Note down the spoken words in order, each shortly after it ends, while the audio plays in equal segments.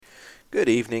Good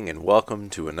evening and welcome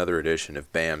to another edition of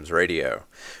BAMS Radio.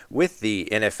 With the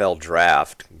NFL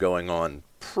Draft going on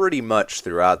pretty much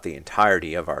throughout the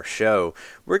entirety of our show,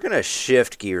 we're going to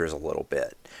shift gears a little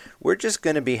bit. We're just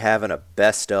going to be having a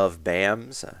best of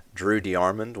BAMS. Drew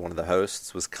DeArmond, one of the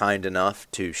hosts, was kind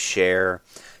enough to share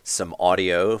some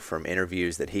audio from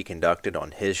interviews that he conducted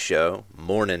on his show,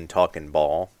 Morning Talkin'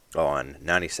 Ball, on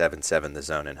 97.7 The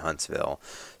Zone in Huntsville.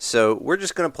 So we're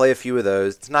just going to play a few of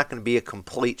those. It's not going to be a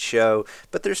complete show,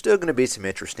 but there's still going to be some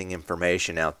interesting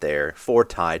information out there for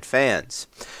Tide fans.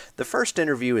 The first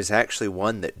interview is actually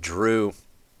one that Drew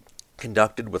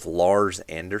conducted with Lars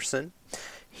Anderson.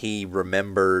 He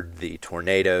remembered the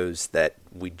tornadoes that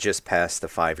we just passed the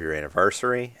 5-year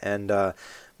anniversary, and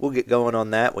we'll get going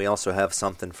on that. We also have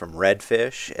something from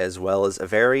Redfish, as well as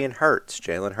Averion Hurts,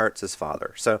 Jalen Hurts'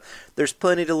 father. So there's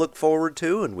plenty to look forward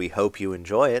to, and we hope you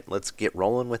enjoy it. Let's get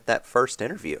rolling with that first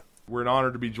interview. We're an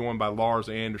honor to be joined by Lars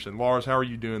Anderson. Lars, how are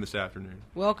you doing this afternoon?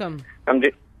 Welcome. I'm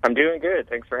doing good.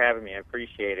 Thanks for having me. I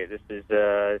appreciate it. This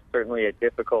is certainly a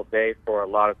difficult day for a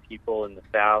lot of people in the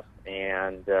South,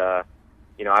 and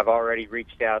I've already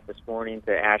reached out this morning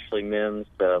to Ashley Mims,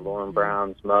 Lauren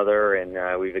Brown's mother,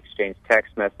 and we've exchanged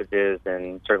text messages,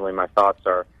 and certainly my thoughts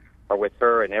are with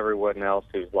her and everyone else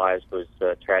whose lives was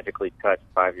tragically touched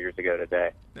 5 years ago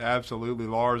today. Absolutely,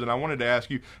 Lars. And I wanted to ask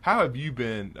you, how have you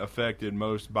been affected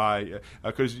most by,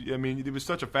 because, it was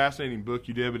such a fascinating book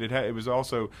you did, but it was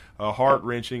also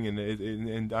heart-wrenching,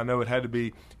 and I know it had to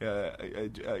be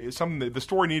something that the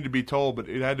story needed to be told, but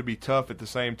it had to be tough at the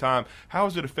same time. How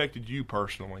has it affected you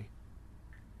personally?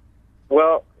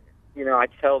 Well, I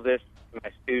tell this to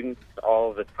my students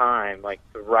all the time, like,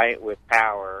 to write with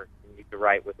power, you need to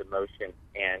write with emotion,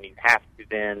 and you have to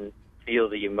then feel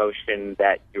the emotion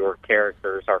that your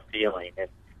characters are feeling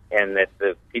and that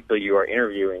the people you are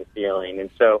interviewing feeling.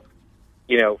 And so,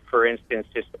 for instance,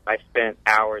 I spent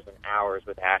hours and hours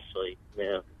with Ashley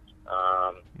Mims,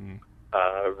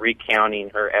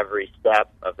 recounting her every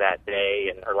step of that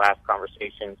day and her last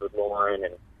conversations with Lauren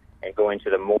and going to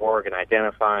the morgue and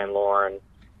identifying Lauren.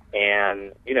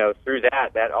 And, through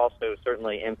that also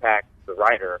certainly impacts the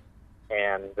writer.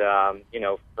 And,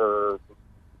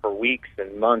 for weeks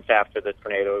and months after the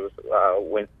tornadoes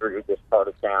went through this part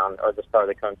of town or this part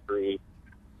of the country,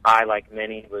 I, like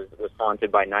many, was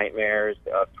haunted by nightmares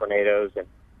of tornadoes, and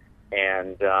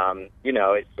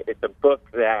it's a book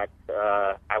that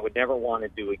I would never want to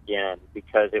do again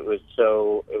because it was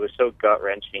so gut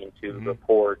wrenching to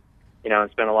report,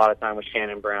 and spend a lot of time with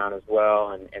Shannon Brown as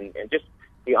well, and just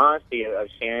the honesty of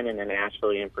Shannon and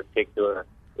Ashley in particular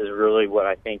is really what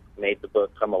I think made the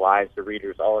book come alive to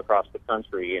readers all across the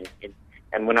country.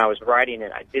 And when I was writing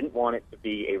it, I didn't want it to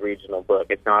be a regional book.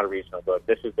 It's not a regional book.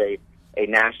 This is a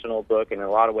national book, and in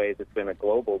a lot of ways it's been a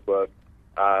global book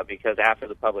because after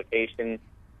the publication,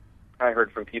 I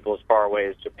heard from people as far away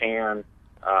as Japan,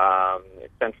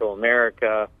 Central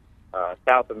America,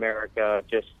 South America,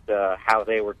 just how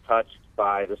they were touched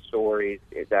by the stories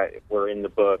that were in the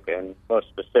book, and most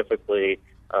specifically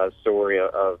story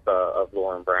of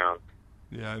Lauren Brown.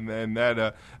 Yeah, and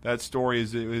that story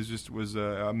was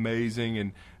amazing,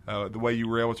 and the way you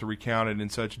were able to recount it in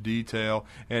such detail.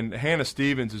 And Hannah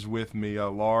Stevens is with me,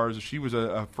 Lars. She was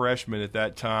a freshman at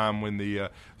that time when the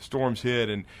storms hit,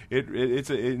 and it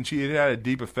had a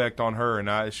deep effect on her. And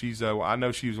I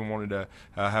know she's wanted to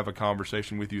have a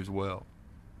conversation with you as well.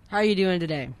 How are you doing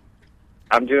today?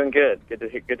 I'm doing good. Good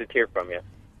to hear from you.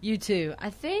 You too.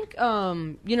 I think,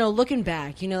 looking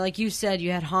back, like you said, you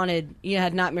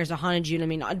had nightmares that haunted you.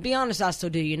 And I'd be honest, I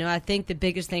still do. I think the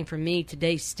biggest thing for me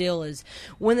today still is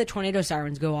when the tornado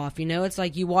sirens go off. It's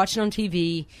like you watch it on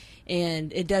TV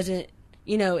and it doesn't,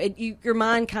 your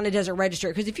mind kind of doesn't register.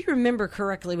 Because if you remember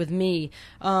correctly with me,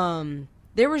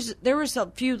 there was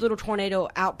a few little tornado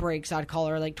outbreaks, I'd call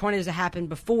her, like tornadoes that happened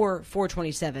before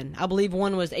 4/27. I believe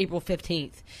one was April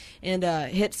 15th and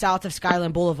hit south of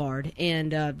Skyland Boulevard.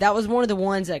 And that was one of the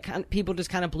ones that people just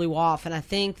kind of blew off. And I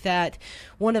think that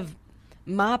one of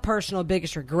my personal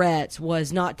biggest regrets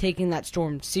was not taking that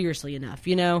storm seriously enough.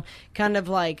 Kind of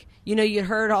like, you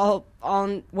heard all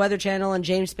on Weather Channel and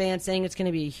James Spann saying it's going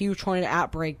to be a huge tornado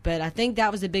outbreak, but I think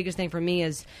that was the biggest thing for me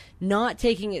is not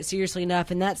taking it seriously enough,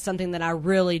 and that's something that I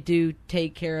really do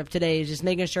take care of today is just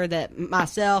making sure that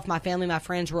myself, my family, my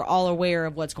friends were all aware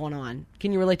of what's going on.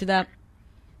 Can you relate to that?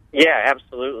 Yeah,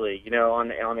 absolutely.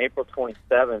 On April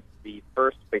 27th, the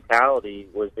first fatality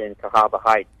was in Cahaba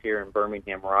Heights here in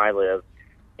Birmingham where I live,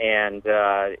 and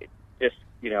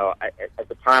at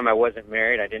the time I wasn't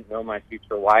married. I didn't know my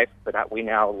future wife, but we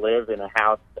now live in a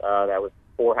house that was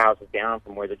 4 houses down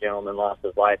from where the gentleman lost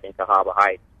his life in Cahaba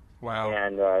Heights. Wow.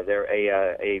 And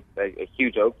a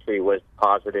huge oak tree was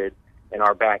deposited in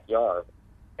our backyard.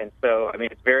 And so, I mean,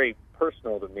 it's very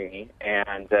personal to me.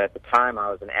 And at the time,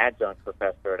 I was an adjunct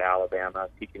professor at Alabama. I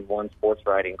was teaching one sports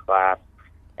writing class.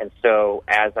 And so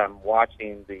as I'm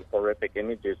watching the horrific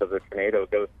images of the tornado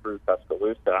go through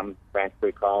Tuscaloosa, I'm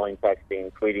frantically calling,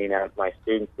 texting, tweeting at my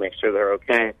students to make sure they're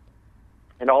okay.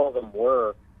 And all of them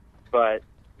were, but,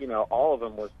 you know, all of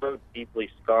them were so deeply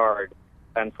scarred.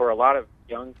 And for a lot of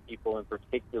young people in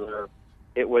particular,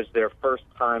 it was their first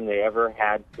time they ever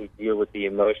had to deal with the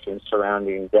emotions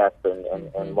surrounding death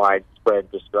and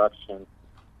widespread destruction.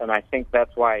 And I think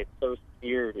that's why it's so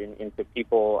seared into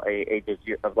people ages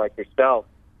of like yourself,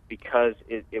 because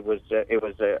it was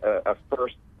a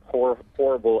first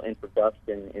horrible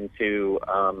introduction into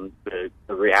the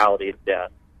reality of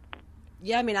death.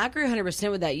 Yeah, I mean, I agree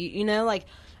 100% with that. You know, like,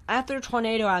 after the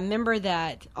tornado, I remember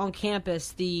that on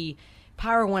campus, the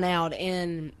power went out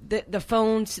and the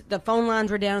phone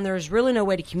lines were down, and there was really no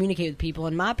way to communicate with people.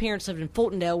 And my parents lived in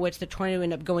Fultondale, which the tornado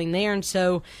ended up going there, and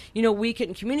so, you know, we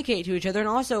couldn't communicate to each other. And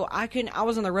also, I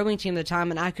was on the rowing team at the time,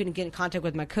 and I couldn't get in contact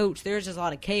with my coach. There was just a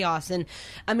lot of chaos. And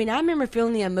I mean, I remember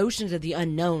feeling the emotions of the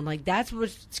unknown. Like, that's what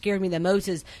scared me the most,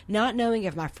 is not knowing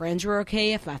if my friends were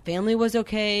okay, if my family was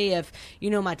okay, if,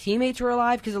 you know, my teammates were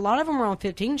alive, because a lot of them were on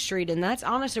 15th Street, and that's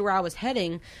honestly where I was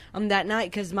heading that night,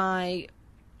 because my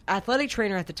athletic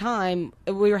trainer at the time,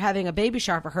 we were having a baby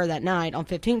shower for her that night on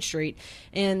 15th Street,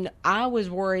 and I was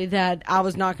worried that I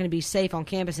was not going to be safe on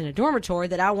campus in a dormitory,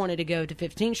 that I wanted to go to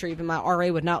 15th Street, but my RA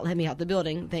would not let me out the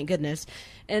building, thank goodness.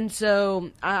 And so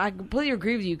I completely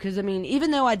agree with you, because, I mean,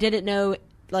 even though I didn't know,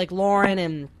 like, Lauren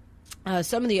and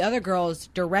some of the other girls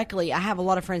directly, I have a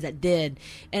lot of friends that did,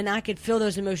 and I could feel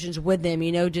those emotions with them,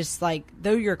 you know, just like,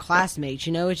 though you're classmates,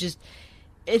 you know, it's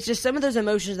just some of those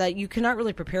emotions that you cannot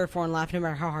really prepare for in life, no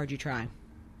matter how hard you try.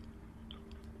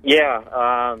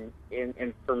 Yeah,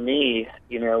 and for me,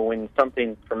 you know, when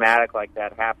something traumatic like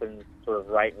that happens sort of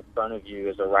right in front of you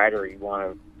as a writer, you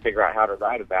want to figure out how to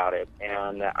write about it.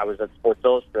 And I was at Sports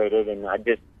Illustrated, and I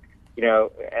just, you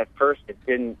know, at first it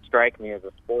didn't strike me as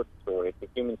a sports story. It's a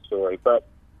human story. But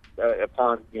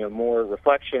upon, you know, more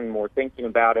reflection, more thinking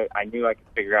about it, I knew I could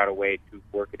figure out a way to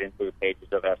work it into the pages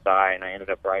of SI, and I ended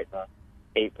up writing a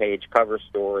 8-page cover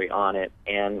story on it.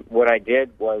 And what I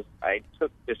did was I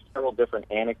took just several different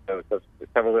anecdotes of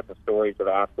several different stories of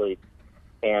athletes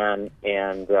and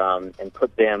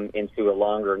put them into a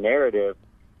longer narrative.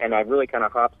 And I really kind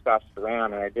of hopscotched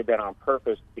around, and I did that on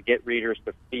purpose to get readers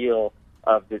to feel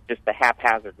of just the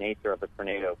haphazard nature of a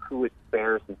tornado, who it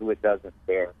spares and who it doesn't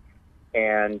spare.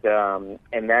 And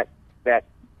that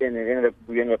then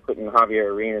we ended up putting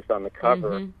Javier Arenas on the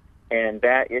cover. Mm-hmm. And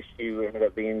that issue ended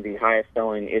up being the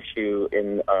highest-selling issue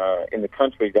in the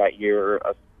country that year,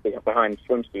 behind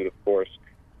Swimsuit, of course.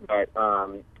 But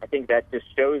I think that just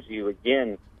shows you,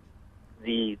 again,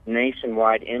 the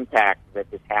nationwide impact that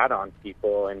this had on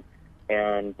people, and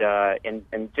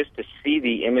just to see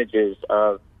the images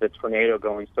of the tornado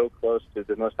going so close to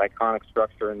the most iconic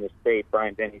structure in the state,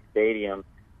 Bryant-Denny Stadium.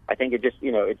 I think it just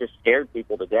scared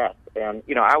people to death. And,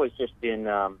 you know, I was just in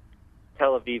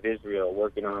Tel Aviv, Israel,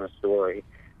 working on a story,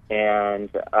 and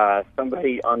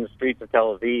somebody on the streets of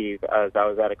Tel Aviv, as I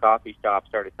was at a coffee shop,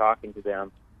 started talking to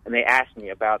them, and they asked me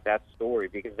about that story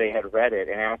because they had read it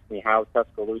and asked me how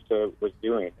Tuscaloosa was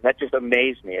doing. And that just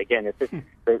amazed me. Again, it's just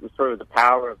sort of the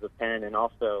power of the pen, and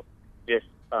also just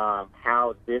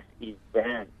how this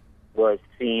event was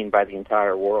seen by the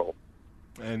entire world.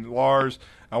 And Lars,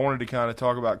 I wanted to kind of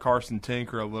talk about Carson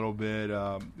Tinker a little bit.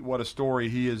 What a story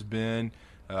he has been.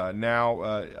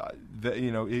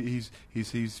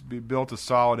 He's built a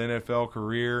solid NFL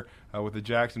career with the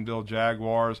Jacksonville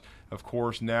Jaguars. Of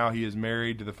course, now he is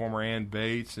married to the former Ann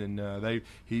Bates, and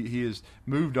he has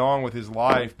moved on with his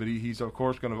life. But he's of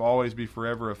course going to always be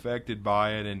forever affected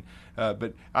by it. And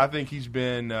but I think he's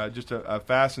been just a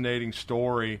fascinating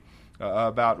story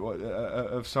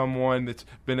of someone that's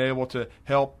been able to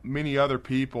help many other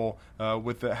people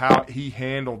with how he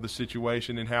handled the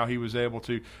situation and how he was able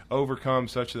to overcome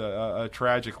such a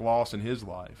tragic loss in his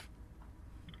life.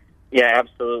 Yeah,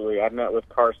 absolutely. I met with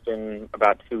Carson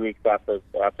about 2 weeks after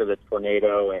the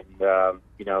tornado, and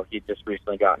you know, he'd just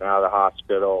recently gotten out of the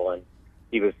hospital, and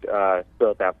he was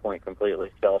still at that point completely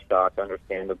shell-shocked,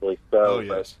 understandably so. Oh,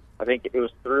 yes. But I think it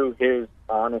was through his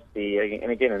honesty, and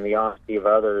again, in the honesty of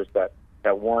others, that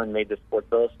one made the Sports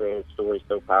Illustrated story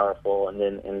so powerful, and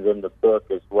then the book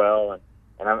as well.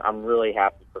 And I'm really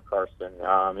happy for Carson.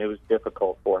 It was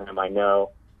difficult for him, I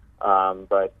know,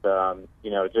 but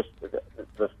you know, just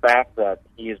the fact that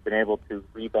he has been able to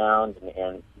rebound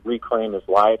and reclaim his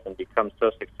life and become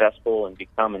so successful and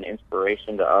become an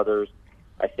inspiration to others,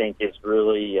 I think is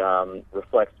really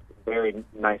reflects very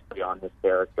nicely on his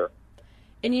character.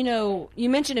 And, you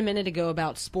mentioned a minute ago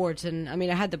about sports, and,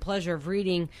 I had the pleasure of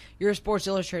reading your Sports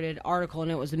Illustrated article,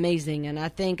 and it was amazing. And I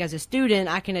think as a student,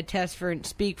 I can attest for and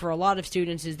speak for a lot of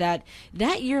students is that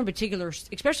year in particular,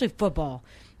 especially football,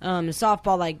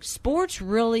 softball, like, sports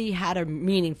really had a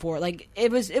meaning for it. Like,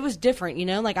 it was different,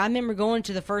 Like, I remember going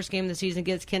to the first game of the season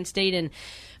against Kent State, and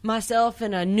myself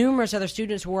and numerous other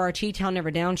students wore our T-Town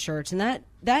Never Down shirts, and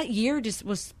that year just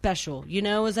was special. It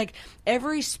was like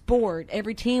every sport,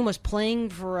 every team was playing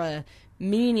for a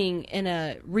meaning and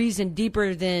a reason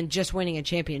deeper than just winning a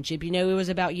championship. It was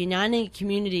about uniting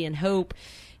community and hope,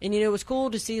 and it was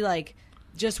cool to see like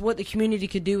just what the community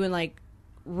could do and like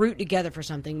root together for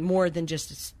something more than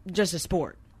just a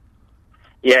sport.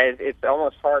 Yeah, it's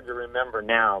almost hard to remember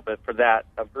now, but for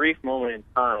a brief moment in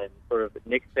time, sort of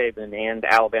Nick Saban and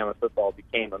Alabama football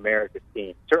became America's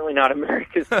team. Certainly not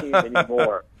America's team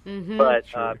anymore, but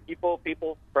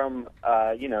people from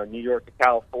New York to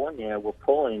California were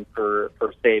pulling for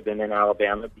Saban and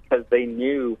Alabama because they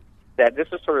knew that this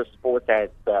was sort of sports at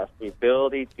its best, the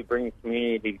ability to bring the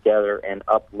community together and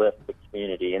uplift the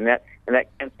community. And that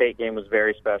Kent State game was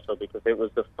very special because it was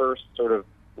the first sort of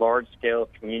large-scale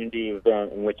community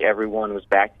event in which everyone was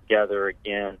back together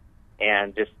again,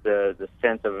 and just the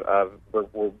sense of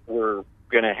we're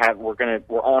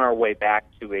on our way back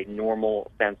to a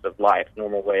normal sense of life,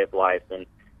 normal way of life, and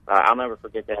I'll never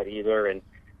forget that either. And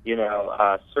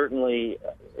certainly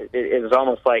it was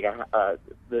almost like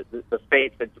the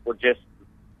fates that were just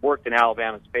worked in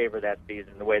Alabama's favor that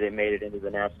season. The way they made it into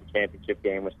the national championship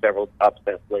game with several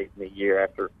upsets late in the year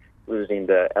after losing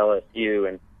to LSU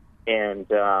and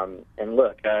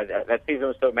look, that season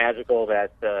was so magical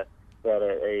that a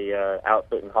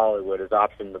outfit in Hollywood has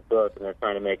optioned the book, and they're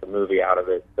trying to make a movie out of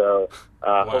it. So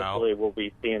hopefully we'll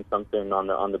be seeing something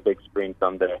on the big screen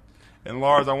someday. And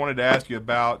Lars, I wanted to ask you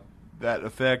about that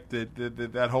effect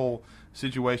that whole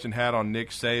situation had on Nick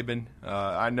Saban.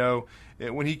 I know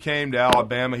when he came to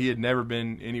Alabama, he had never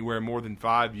been anywhere more than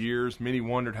 5 years. Many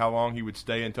wondered how long he would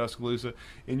stay in Tuscaloosa.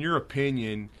 In your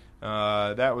opinion,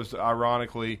 that was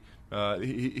ironically do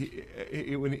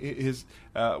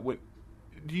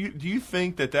you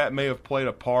think that may have played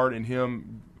a part in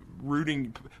him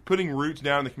putting roots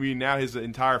down in the community? Now his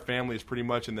entire family is pretty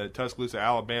much in the Tuscaloosa,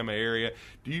 Alabama area.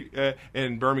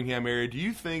 And Birmingham area. Do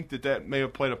you think that may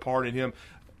have played a part in him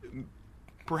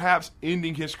perhaps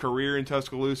ending his career in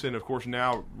Tuscaloosa and, of course,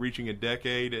 now reaching a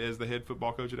decade as the head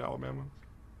football coach at Alabama?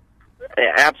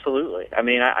 Yeah, absolutely.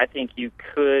 I think you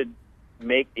could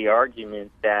make the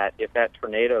argument that if that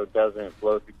tornado doesn't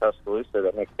blow through Tuscaloosa,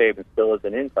 that Nick Saban still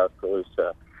isn't in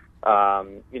Tuscaloosa.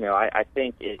 I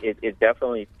think it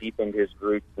definitely deepened his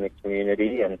roots in the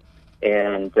community,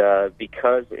 and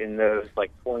because in those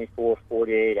 24,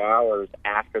 48 hours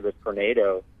after the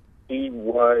tornado, he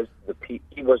was the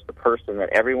person that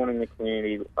everyone in the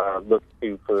community looked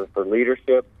to for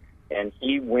leadership, and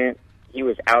he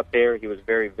was out there. He was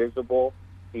very visible.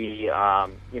 He,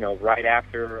 right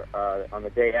after, on the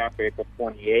day after April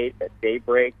 28th at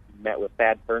daybreak, he met with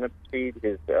Thad Turnipseed,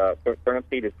 his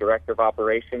director of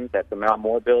operations at the Mount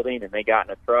Moore building, and they got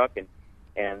in a truck and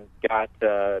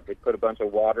they put a bunch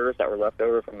of waters that were left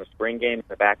over from the spring game in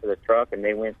the back of the truck, and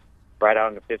they went right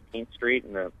out into 15th Street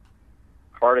in the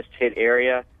hardest hit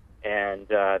area, and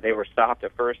they were stopped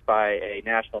at first by a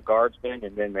National Guardsman,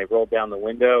 and then they rolled down the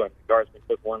window, and the Guardsman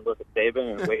took one look at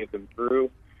Saban and waved him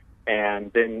through.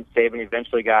 And then Saban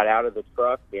eventually got out of the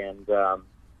truck, and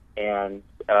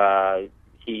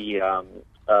he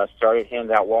started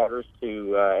handing out waters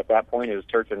to, at that point, it was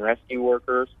search and rescue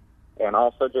workers, and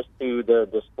also just to the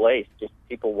displaced, just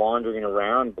people wandering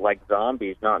around like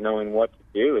zombies, not knowing what to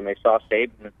do. And they saw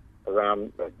Saban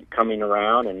coming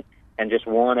around, and just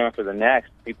one after the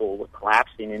next, people were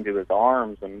collapsing into his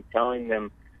arms and telling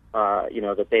them,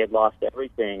 that they had lost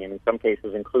everything, and in some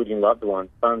cases including loved ones,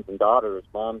 sons and daughters,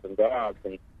 moms and dads,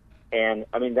 and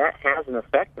that has an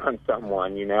effect on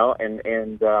someone,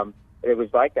 and it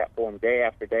was like that for him day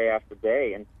after day after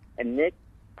day, and Nick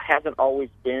hasn't always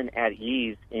been at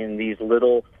ease in these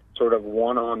little sort of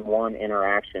one-on-one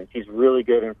interactions. He's really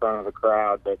good in front of a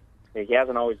crowd, but he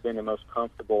hasn't always been the most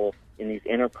comfortable in these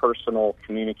interpersonal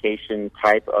communication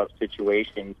type of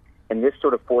situations. And this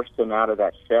sort of forced him out of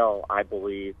that shell, I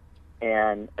believe.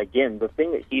 And again, the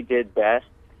thing that he did best,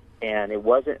 and it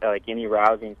wasn't like any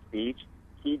rousing speech,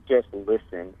 he just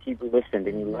listened. He listened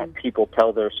and he let people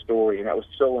tell their story, and that was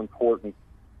so important.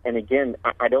 And again,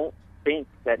 I don't think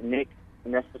that Nick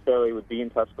necessarily would be in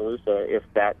Tuscaloosa if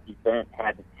that event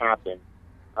hadn't happened.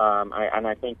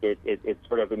 I think it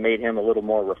sort of made him a little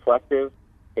more reflective.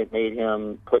 It made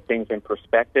him put things in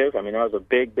perspective. I mean, that was a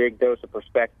big, big dose of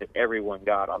perspective everyone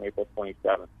got on April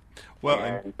 27th.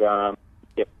 Well,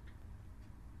 Yep.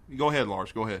 Go ahead,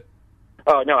 Lars. Go ahead.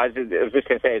 Oh, no, I was just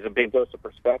going to say it's a big dose of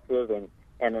perspective,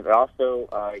 and it also,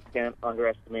 I can't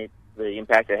underestimate the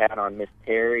impact it had on Miss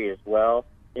Terry as well.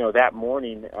 You know, that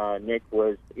morning, Nick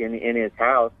was in his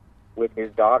house with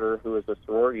his daughter, who is a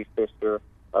sorority sister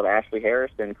of Ashley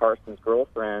Harrison, Carson's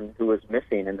girlfriend, who was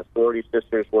missing, and the sorority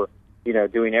sisters were, you know,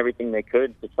 doing everything they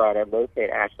could to try to locate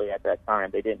Ashley at that time.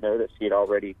 They didn't know that she had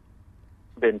already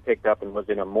been picked up and was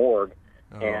in a morgue.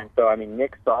 Oh. And so, I mean,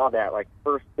 Nick saw that like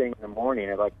first thing in the morning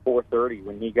at like 4:30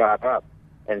 when he got up.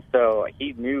 And so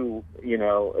he knew, you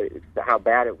know, how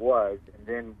bad it was. And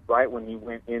then right when he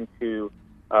went into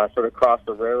sort of crossed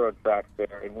the railroad tracks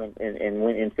there and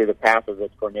went into the path of the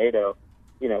tornado,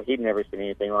 you know, he'd never seen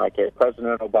anything like it.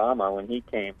 President Obama, when he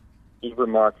came, he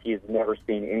remarked he's never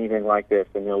seen anything like this,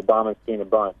 and Obama's seen a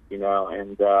bunch, you know.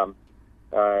 And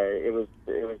it was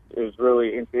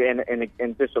really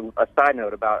and just a side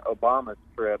note about Obama's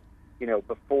trip. You know,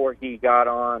 before he got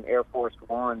on Air Force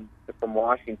One from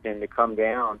Washington to come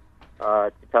down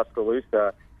to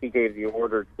Tuscaloosa, he gave the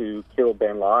order to kill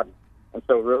bin Laden. And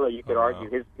so, really, you could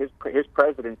argue his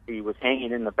presidency was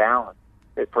hanging in the balance.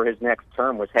 That for his next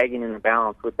term was hanging in the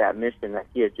balance with that mission that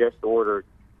he had just ordered.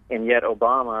 And yet,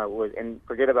 Obama was, and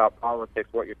forget about politics,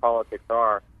 what your politics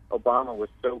are. Obama was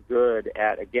so good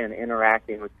at, again,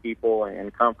 interacting with people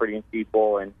and comforting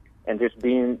people and just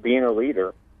being a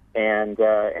leader. And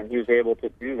he was able to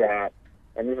do that.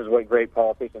 And this is what great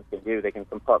politicians can do. They can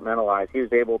compartmentalize. He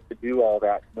was able to do all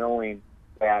that knowing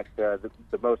that the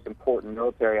most important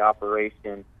military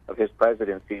operation of his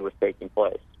presidency was taking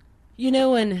place. You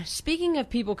know, and speaking of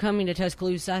people coming to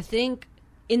Tuscaloosa, I think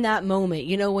in that moment,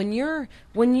 you know,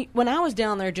 when I was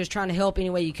down there just trying to help any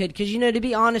way you could, because, you know, to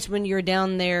be honest, when you were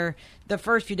down there the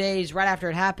first few days right after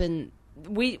it happened,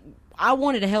 I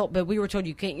wanted to help, but we were told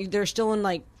you can't. They're still in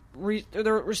like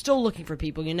we're still looking for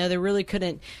people. You know, they really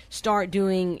couldn't start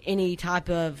doing any type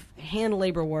of hand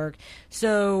labor work.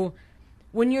 So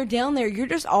when you're down there, you're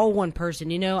just all one person.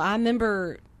 You know, I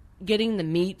remember getting to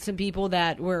meet some people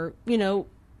that were, you know,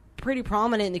 pretty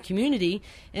prominent in the community,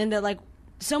 and that, like,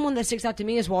 someone that sticks out to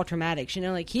me is Walter Maddox. You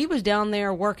know, like, he was down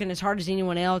there working as hard as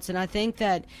anyone else, and I think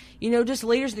that, you know, just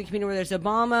leaders in the community, whether it's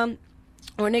Obama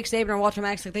or Nick Saban or Walter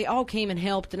Maddox, like, they all came and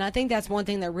helped, and I think that's one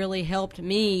thing that really helped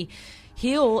me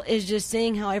heal is just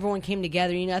seeing how everyone came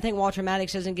together. You know, I think Walter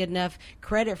Maddox doesn't get enough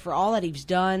credit for all that he's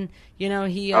done. You know,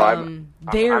 I'm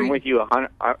with you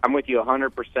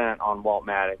 100% on Walt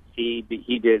Maddox. He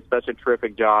did such a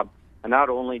terrific job, and not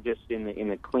only just in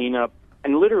the cleanup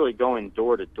and literally going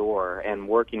door to door and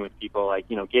working with people, like,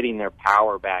 you know, getting their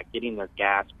power back, getting their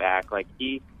gas back. Like,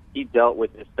 he dealt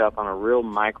with this stuff on a real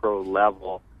micro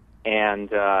level.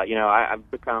 And you know, I've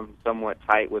become somewhat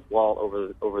tight with Walt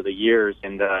over the years,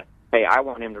 and hey, I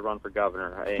want him to run for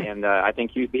governor, and I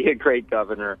think he'd be a great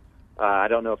governor. I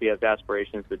don't know if he has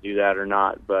aspirations to do that or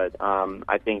not, but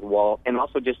I think Walt, and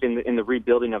also just in the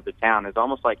rebuilding of the town, it's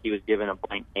almost like he was given a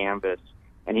blank canvas,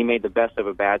 and he made the best of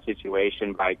a bad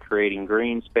situation by creating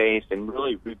green space and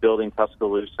really rebuilding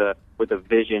Tuscaloosa with a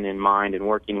vision in mind and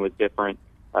working with different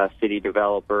city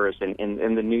developers. And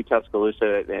in the new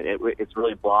Tuscaloosa, it's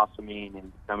really blossoming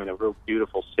and becoming a real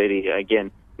beautiful city. Again,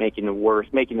 making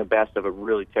the best of a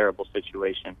really terrible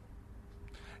situation.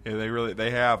 Yeah,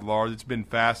 they have, Lars. It's been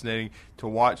fascinating to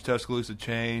watch Tuscaloosa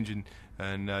change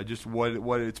and just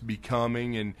what it's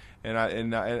becoming, and now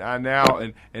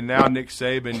Nick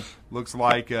Saban looks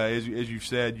like, as you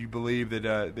said, you believe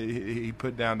that he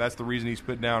put down. That's the reason he's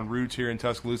put down roots here in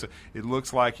Tuscaloosa. It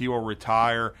looks like he will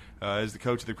retire as the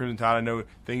coach of the Crimson Tide. I know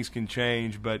things can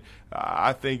change, but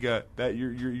I think that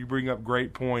you bring up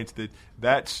great points.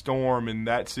 That storm and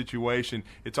that situation,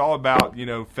 it's all about, you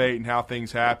know, fate and how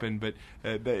things happen. But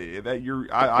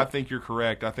I think you're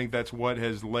correct. I think that's what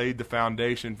has laid the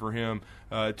foundation for him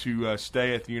to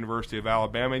stay at the University of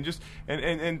Alabama, and just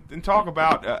and talk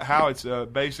about how it's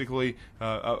basically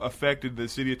affected the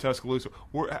city of Tuscaloosa.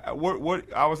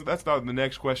 That's not the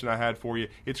next question I had for you.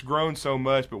 It's grown so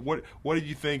much, but what did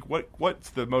you think? What's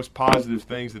the most positive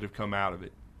things that have come out of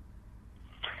it?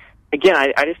 Again,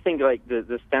 I just think, like,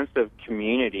 the sense of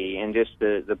community and just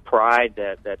the pride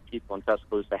that people in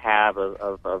Tuscaloosa have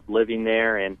of living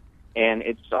there, and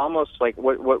it's almost like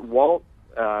what Walt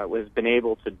has been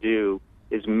able to do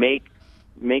is make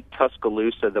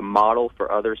Tuscaloosa the model for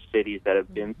other cities that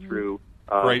have been through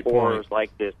horrors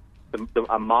like this,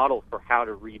 a model for how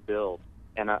to rebuild,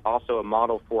 and also a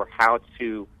model for how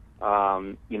to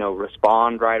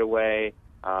respond right away,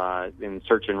 in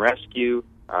search and rescue,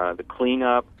 the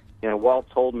cleanup. Walt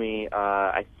told me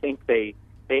I think they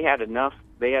had enough.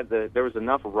 There was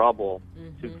enough rubble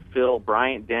to fill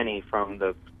Bryant Denny from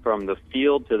the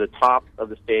field to the top of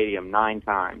the stadium 9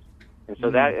 times. And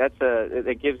so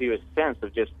that gives you a sense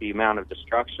of just the amount of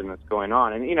destruction that's going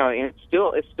on. And and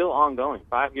it's still ongoing.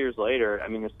 5 years later, I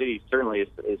mean, the city certainly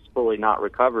is fully not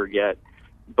recovered yet.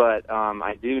 But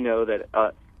I do know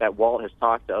that Walt has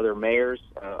talked to other mayors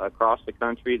across the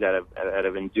country that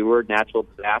have endured natural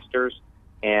disasters,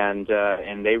 and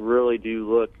they really do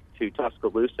look to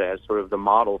Tuscaloosa as sort of the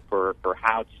model for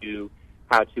how to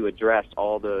address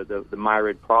all the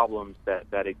myriad problems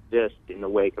that exist in the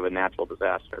wake of a natural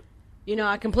disaster.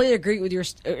 I completely agree with your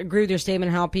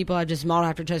statement how people have just modeled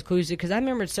after Tuscaloosa, because I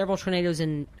remember several tornadoes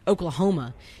in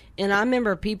Oklahoma, and I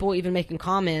remember people even making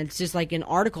comments just like in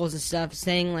articles and stuff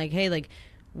saying like, hey, like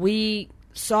we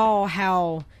saw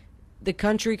how the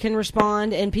country can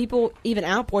respond, and people even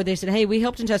outpoured. They said, hey, we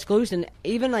helped in Tuscaloosa, and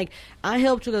even like I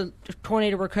helped with a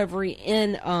tornado recovery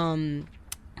in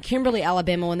Kimberly,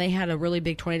 Alabama, when they had a really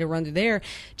big tornado run through there,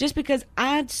 just because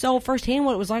I saw firsthand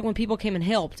what it was like when people came and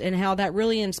helped, and how that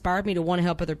really inspired me to want to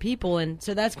help other people. And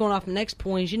so that's going off the next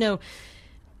point.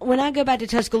 When I go back to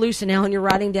Tuscaloosa now and you're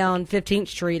riding down 15th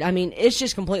Street, I mean, it's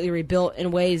just completely rebuilt in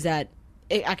ways that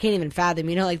I can't even fathom.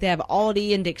 Like they have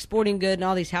Aldi and Dick's Sporting Good and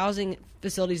all these housing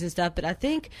facilities and stuff. But I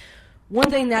think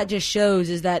one thing that just shows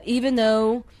is that even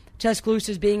though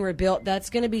Tuscaloosa is being rebuilt,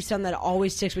 that's going to be something that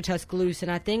always sticks with Tuscaloosa,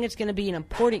 and I think it's going to be an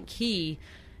important key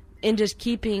in just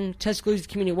keeping Tuscaloosa's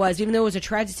community was. Even though it was a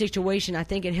tragic situation, I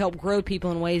think it helped grow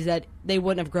people in ways that they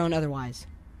wouldn't have grown otherwise.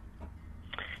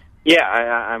 Yeah,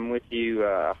 I'm with you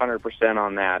 100%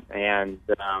 on that, and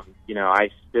I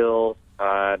still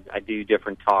I do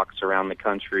different talks around the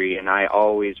country, and I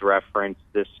always reference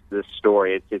this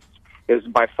story. It was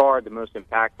by far the most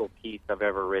impactful piece I've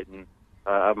ever written.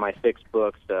 Of my 6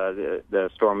 books, the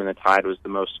Storm and the Tide was the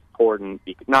most important,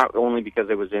 not only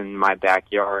because it was in my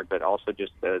backyard, but also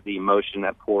just the emotion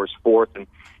that pours forth.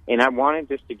 And I wanted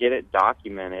just to get it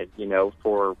documented,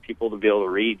 for people to be able to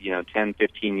read, 10,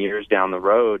 15 years down the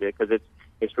road, because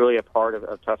it's really a part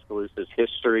of Tuscaloosa's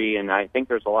history, and I think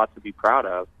there's a lot to be proud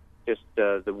of. Just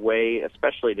the way,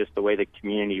 especially just the way the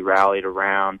community rallied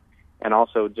around. And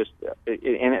also just,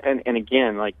 and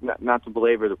again, like not to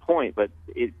belabor the point, but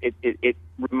it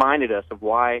reminded us of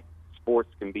why sports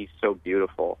can be so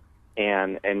beautiful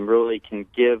and really can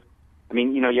give. I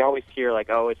mean, you always hear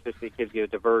like, oh, it gives you a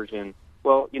diversion.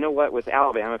 Well, you know what? With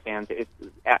Alabama fans,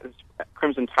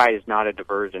 Crimson Tide is not a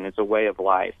diversion; it's a way of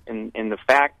life. And the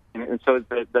fact, and so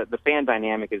the fan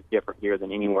dynamic is different here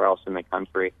than anywhere else in the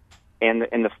country. And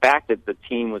the fact that the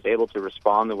team was able to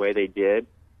respond the way they did,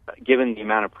 given the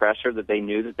amount of pressure that they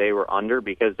knew that they were under,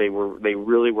 because they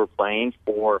really were playing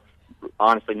for,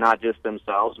 honestly, not just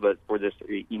themselves, but for this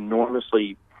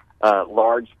enormously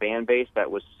large fan base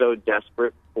that was so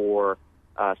desperate for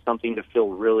something to feel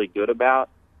really good about.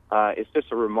 It's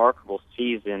just a remarkable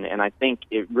season, and I think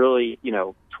it really,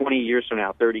 20 years from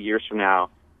now, 30 years from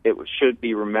now, it should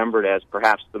be remembered as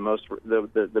perhaps the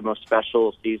most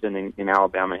special season in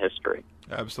Alabama history.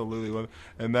 Absolutely,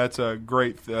 and that's a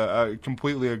great. I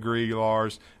completely agree,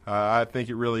 Lars. I think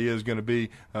it really is going to be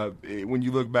when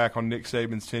you look back on Nick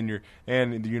Saban's tenure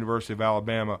and in the University of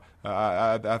Alabama.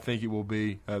 I think it will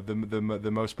be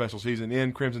the most special season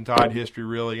in Crimson Tide history,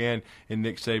 really, and in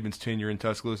Nick Saban's tenure in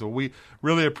Tuscaloosa. We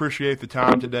really appreciate the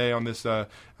time today on this. I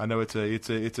know it's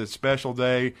a special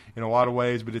day in a lot of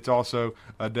ways, but it's also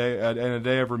a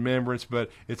day of remembrance.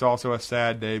 But it's also a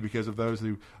sad day because of those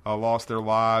who lost their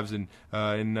lives, and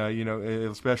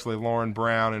especially Lauren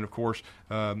Brown, and of course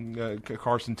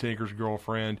Carson Tinker's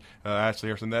girlfriend, Ashley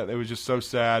Harrison. That it was just so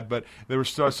sad, but there was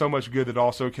so much good that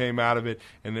also came out of it,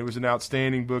 and it was an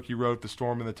outstanding book you wrote, The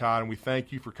Storm and the Tide, and we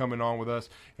thank you for coming on with us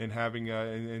and having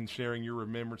and sharing your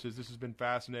remembrances. This has been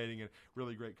fascinating and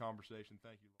really great conversation.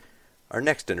 Thank you. Our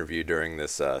next interview during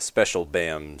this special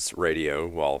BAMS radio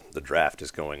while the draft is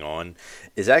going on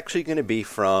is actually going to be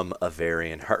from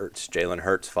Averion Hurts, Jalen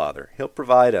Hurts' father. He'll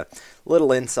provide a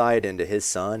little insight into his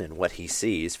son and what he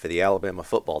sees for the Alabama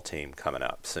football team coming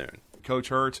up soon. Coach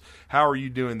Hurts, how are you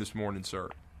doing this morning, sir?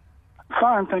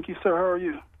 Fine, thank you, sir. How are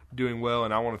you? Doing well,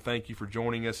 and I want to thank you for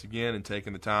joining us again and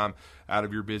taking the time out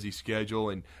of your busy schedule.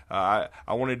 And I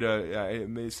wanted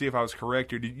to see if I was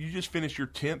correct here. Did you just finish your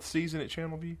 10th season at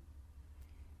Channel View?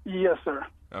 Yes, sir.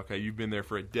 Okay, you've been there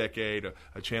for a decade,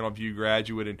 a Channel View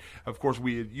graduate, and of course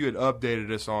you had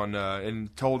updated us on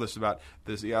and told us about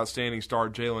the outstanding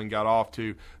start Jalen got off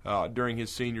to during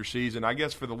his senior season. I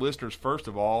guess for the listeners, first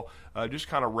of all, just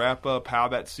kind of wrap up how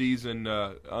that season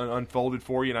unfolded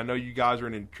for you. And I know you guys are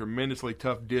in a tremendously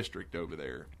tough district over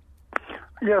there.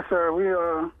 Yes, sir.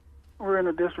 We're in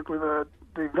a district with the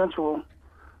eventual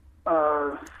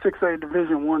 6A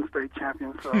Division I state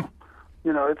champion, so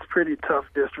it's a pretty tough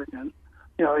district, and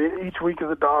each week is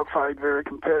a dogfight, very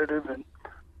competitive, and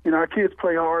our kids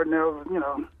play hard. And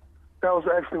that was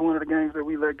actually one of the games that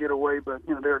we let get away, but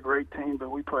they're a great team, but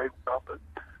we played well. But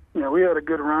we had a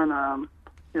good run.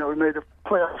 We made the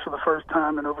playoffs for the first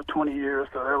time in over 20 years,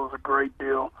 so that was a great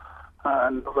deal,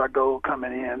 and it was our goal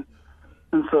coming in.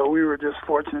 And so we were just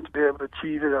fortunate to be able to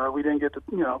achieve it. We didn't get to,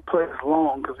 play as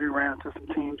long because we ran into some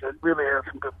teams that really had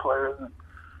some good players. And,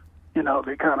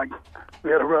 we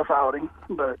had a rough outing,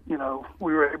 but,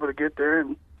 we were able to get there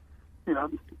and,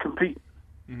 compete.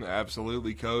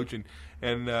 Absolutely, Coach.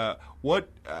 And what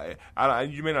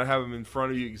you may not have them in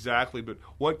front of you exactly, but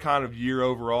what kind of year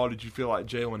overall did you feel like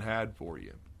Jalen had for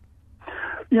you?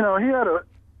 He had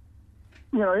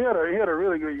a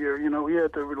really good year. We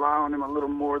had to rely on him a little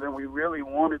more than we really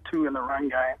wanted to in the run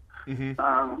game.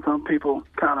 Mm-hmm. Some people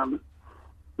kind of,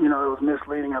 it was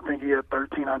misleading. I think he had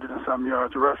 1,300 and some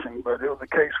yards rushing, but it was a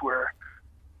case where,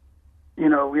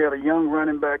 we had a young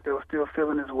running back that was still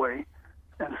feeling his way,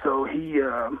 and so he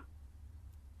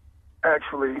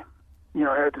actually,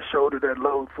 had to shoulder that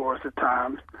load for us at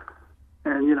times.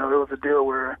 And, it was a deal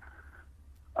where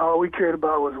all we cared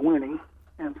about was winning.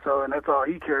 And that's all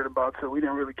he cared about, so we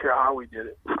didn't really care how we did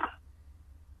it.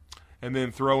 And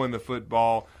then throwing the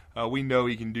football, we know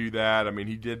he can do that. I mean,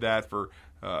 he did that for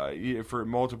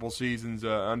multiple seasons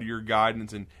under your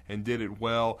guidance and did it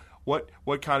well.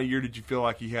 What kind of year did you feel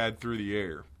like he had through the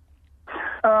air?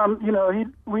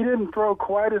 We didn't throw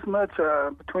quite as much.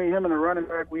 Between him and the running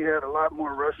back, we had a lot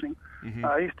more rushing.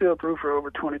 Mm-hmm. He still threw for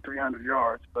over 2,300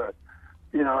 yards, but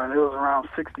and it was around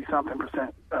 60-something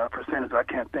percentage. I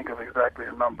can't think of exactly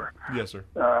the number. Yes, sir.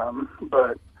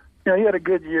 But he had a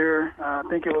good year. I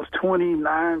think it was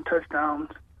 29 touchdowns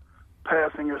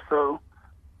passing or so.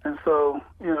 And so,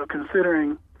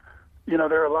 considering,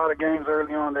 there are a lot of games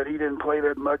early on that he didn't play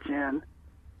that much in,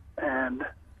 and,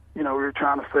 we were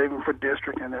trying to save him for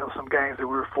district, and there were some games that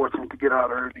we were fortunate to get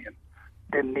out early and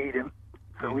didn't need him.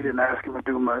 So we didn't ask him to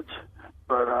do much.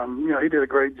 But, he did a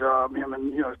great job. Him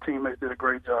and, his teammates did a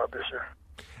great job this year.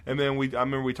 And then I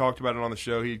remember we talked about it on the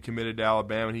show. He had committed to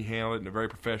Alabama, and he handled it in a very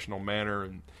professional manner.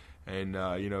 And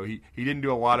he didn't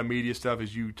do a lot of media stuff,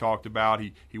 as you talked about.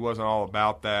 He wasn't all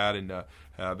about that. And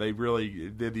they really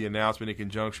did the announcement in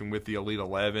conjunction with the Elite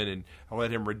 11, and I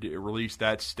let him release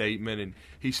that statement. And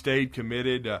he stayed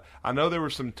committed. I know there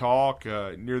was some talk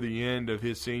near the end of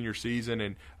his senior season,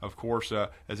 and of course,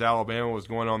 as Alabama was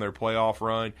going on their playoff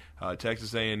run,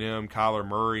 Texas A&M, Kyler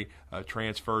Murray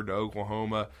transferred to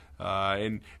Oklahoma,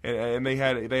 and they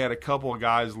had a couple of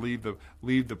guys leave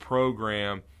the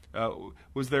program.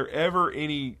 Was there ever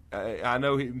any? I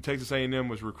know Texas A&M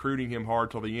was recruiting him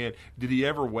hard till the end. Did he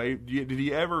ever wait? Did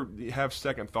he ever have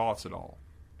second thoughts at all?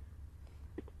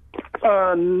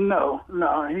 No.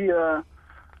 He,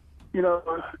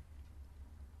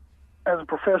 as a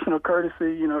professional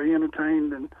courtesy, he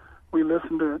entertained, and we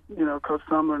listened to, Coach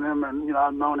Summer and him, and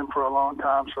I've known him for a long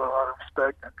time, so a lot of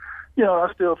respect. And,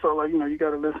 I still felt like you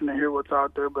got to listen and hear what's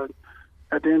out there, but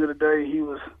at the end of the day, he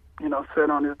was set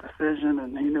on his decision,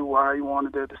 and he knew why he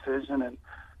wanted that decision. And,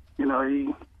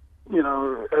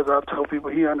 as I've told people,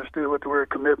 he understood what the word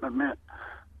commitment meant.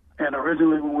 And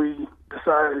originally when we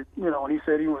decided, when he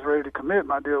said he was ready to commit,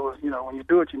 my deal was, when you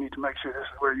do it, you need to make sure this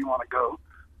is where you want to go.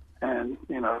 And,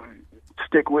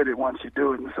 stick with it once you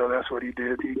do it. And so that's what he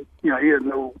did. He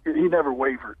never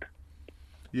wavered.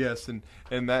 Yes, and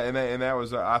that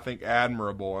was I think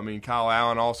admirable. I mean, Kyle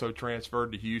Allen also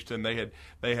transferred to Houston. They had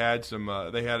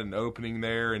an opening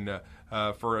there and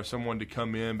for someone to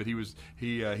come in, but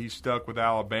he stuck with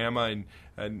Alabama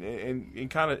and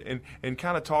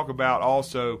kind of talk about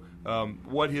also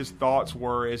what his thoughts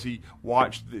were as he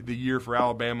watched the year for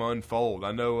Alabama unfold.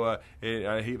 I know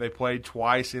they played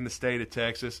twice in the state of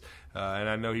Texas, and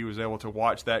I know he was able to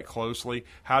watch that closely.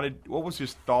 What was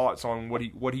his thoughts on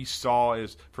what he saw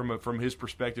as from his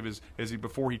perspective as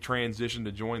before he transitioned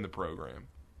to join the program?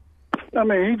 I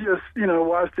mean, he just,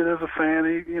 watched it as a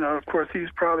fan. He, of course, he's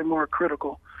probably more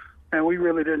critical. And we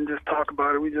really didn't just talk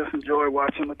about it. We just enjoyed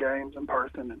watching the games in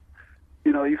person. And,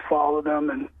 he followed them.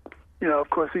 And, of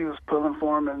course, he was pulling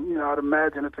for him. And, I'd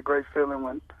imagine it's a great feeling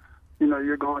when,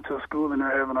 you're going to a school and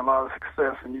they're having a lot of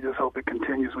success. And you just hope it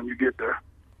continues when you get there.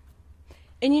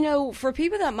 And, for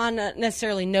people that might not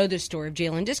necessarily know the story of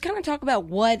Jalen, just kind of talk about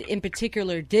what in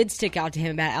particular did stick out to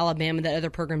him about Alabama that other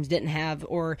programs didn't have,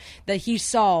 or that he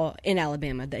saw in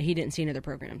Alabama that he didn't see in other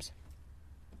programs.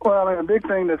 Well, a big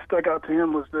thing that stuck out to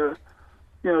him was the,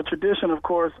 tradition, of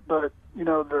course, but,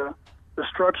 the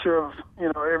structure of,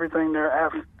 everything there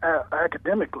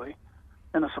academically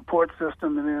and the support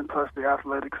system, and then plus the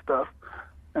athletic stuff.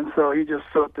 And so he just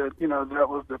felt that, that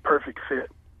was the perfect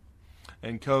fit.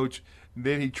 And, Coach,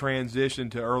 then he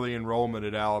transitioned to early enrollment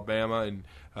at Alabama and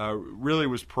really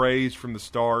was praised from the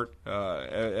start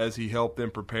as he helped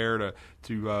them prepare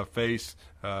to face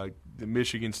the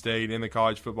Michigan State in the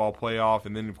college football playoff.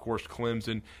 And then, of course,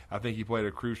 Clemson. I think he played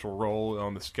a crucial role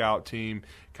on the scout team,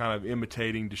 kind of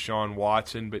imitating Deshaun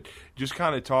Watson. But just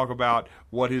kind of talk about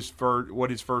what his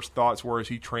first thoughts were as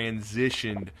he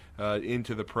transitioned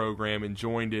into the program and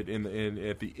joined it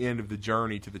at the end of the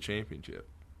journey to the championship.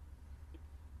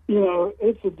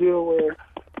 It's a deal where,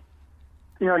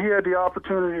 he had the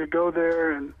opportunity to go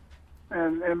there and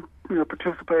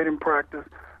participate in practice.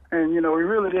 And, we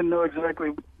really didn't know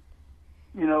exactly,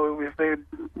 if they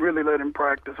really let him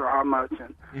practice or how much.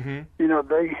 And,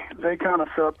 they kind of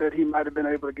felt that he might have been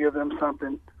able to give them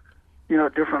something, a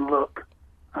different look.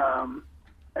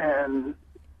 And,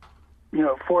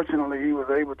 fortunately he was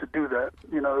able to do that.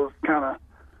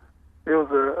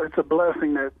 It's a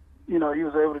blessing that, he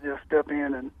was able to just step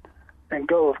in and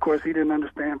go. Of course, he didn't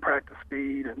understand practice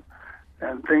speed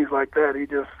and things like that. He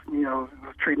just, was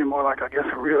treating it more like, I guess,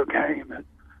 a real game. And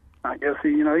I guess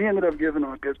he ended up giving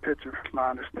them a good picture, from my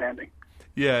understanding.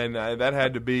 Yeah, and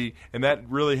that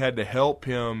really had to help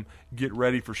him get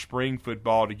ready for spring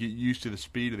football to get used to the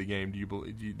speed of the game.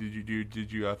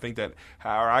 Did you think that, or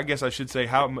I guess I should say,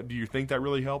 how do you think that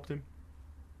really helped him?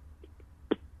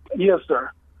 Yes,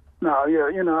 sir. No, yeah,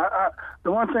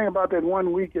 the one thing about that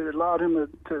 1 week, it allowed him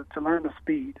to learn the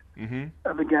speed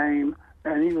of the game,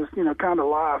 and he was, kind of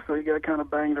live, so he got kind of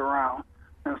banged around.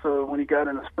 And so when he got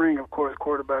in the spring, of course,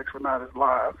 quarterbacks were not as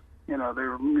live. They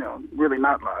were, really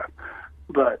not live.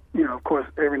 But, of course,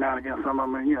 every now and again, some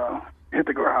of them, hit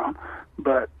the ground.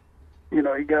 But, he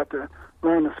got to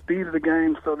learn the speed of the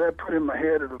game, so that put him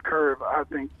ahead of the curve, I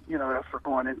think, as for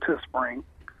going into spring,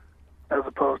 as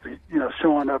opposed to,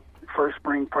 showing up first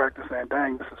spring practice saying,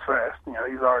 dang, this is fast.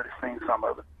 He's already seen some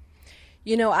of it.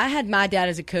 I had my dad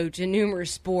as a coach in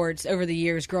numerous sports over the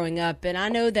years growing up, and I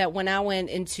know that when I went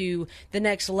into the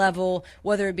next level,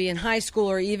 whether it be in high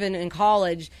school or even in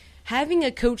college, having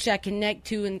a coach I connect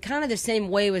to in kind of the same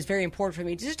way was very important for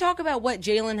me. Just talk about what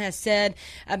Jalen has said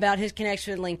about his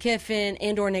connection with Lane Kiffin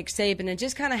and/or Nick Saban, and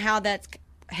just kind of how that's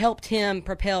helped him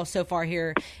propel so far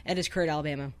here at his career at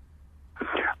Alabama.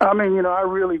 I mean, I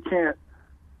really can't,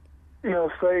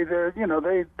 say that,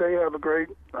 they have a great,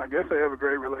 I guess they have a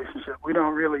great relationship. We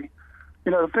don't really,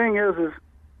 the thing is,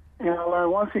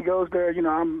 once he goes there,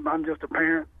 I'm just a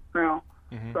parent now,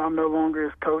 so I'm no longer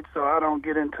his coach, so I don't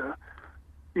get into,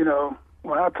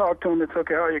 when I talk to him, it's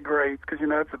okay, how are your grades? Because,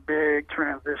 it's a big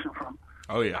transition from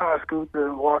high school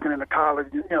to walking into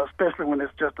college, especially when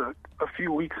it's just a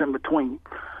few weeks in between.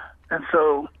 And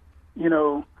so,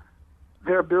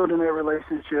 they're building their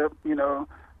relationship,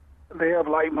 They have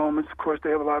light moments. Of course,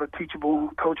 they have a lot of teachable,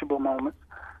 coachable moments.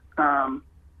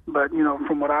 But,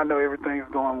 from what I know,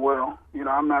 everything's going well.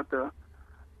 I'm not the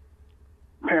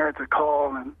parent to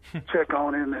call and check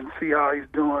on him and see how he's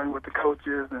doing with the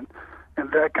coaches and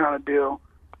that kind of deal.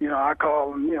 I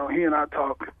call and, he and I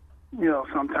talk,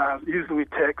 sometimes. Usually we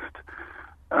text.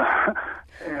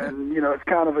 And, it's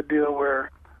kind of a deal where,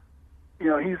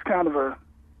 he's kind of a,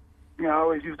 I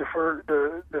always use the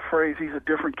phrase, he's a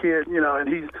different kid, and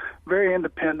he's very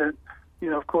independent.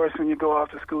 Of course, when you go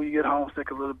off to school, you get homesick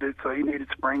a little bit, so he needed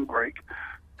spring break.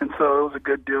 And so it was a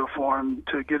good deal for him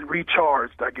to get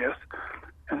recharged, I guess.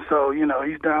 And so,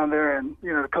 he's down there, and,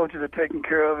 the coaches are taking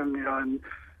care of him, and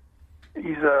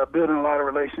he's building a lot of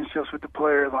relationships with the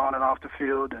players on and off the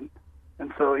field, and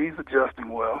so he's adjusting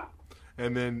well.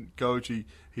 And then, Coach, he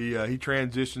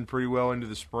transitioned pretty well into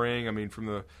the spring. I mean, from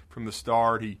the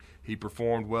start, he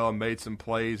performed well and made some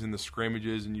plays in the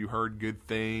scrimmages, and you heard good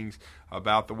things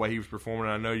about the way he was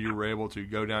performing. I know you were able to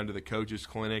go down to the coaches'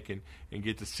 clinic and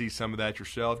get to see some of that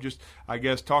yourself. Just, I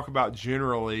guess, talk about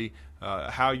generally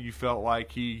how you felt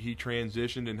like he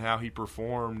transitioned and how he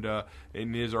performed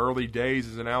in his early days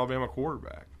as an Alabama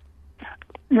quarterback.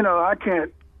 I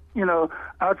can't.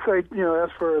 I'd say, as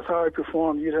far as how he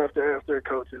performed, you'd have to ask their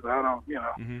coaches. I don't,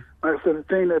 Like I said, the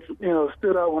thing that,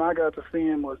 stood out when I got to see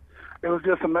him was, it was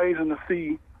just amazing to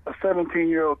see a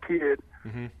 17-year-old kid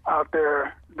out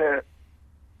there that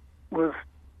was,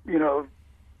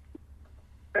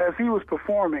 as he was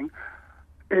performing,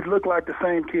 it looked like the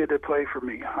same kid that played for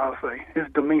me. I'll say his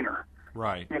demeanor.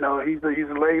 Right. You know, he's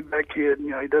a laid back kid.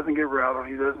 You know, he doesn't get rattled.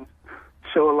 He doesn't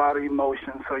show a lot of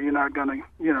emotion. So you're not gonna,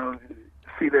 you know,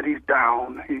 see that he's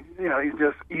down. He's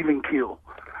just even keel.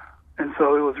 And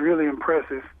so it was really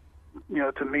impressive, you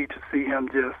know, to me to see him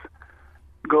just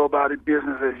go about it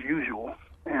business as usual.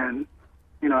 And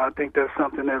you know, I think that's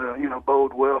something that'll, you know,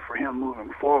 bode well for him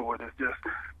moving forward. Is just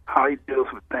how he deals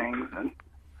with things, and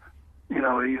you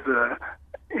know, he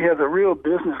has a real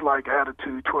business-like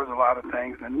attitude towards a lot of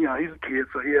things. And you know, he's a kid,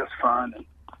 so he has fun and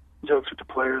jokes with the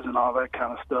players and all that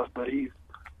kind of stuff. But he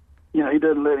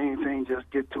doesn't let anything just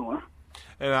get to him.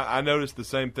 And I noticed the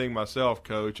same thing myself,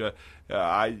 Coach.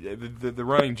 The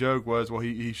running joke was, well,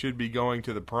 he should be going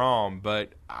to the prom,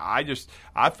 but I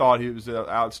thought he was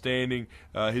outstanding.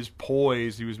 His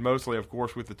poise, he was mostly, of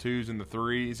course, with the 2s and the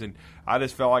 3s, and I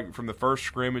just felt like from the first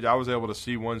scrimmage, I was able to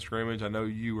see one scrimmage. I know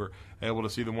you were able to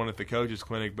see the one at the coaches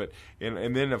clinic, but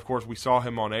and then of course we saw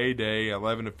him on A-Day,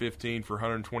 11 of 15 for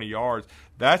 120 yards.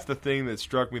 That's the thing that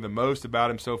struck me the most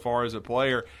about him so far as a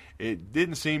player. It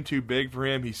didn't seem too big for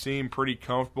him. He seemed pretty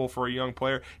comfortable for a young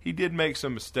player. He did make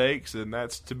some mistakes, and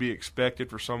that's to be expected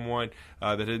for someone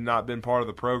that had not been part of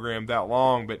the program that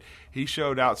long. But he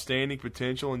showed outstanding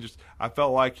potential, and just I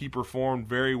felt like he performed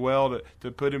very well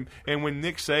to put him. And when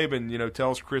Nick Saban, you know,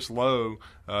 tells Chris Lowe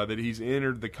that he's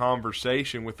entered the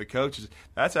conversation with the coaches,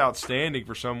 that's outstanding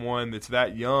for someone that's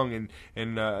that young and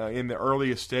in the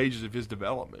earliest stages of his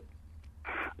development.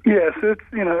 Yes, it's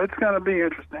going to be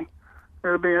interesting.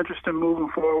 It'll be interesting moving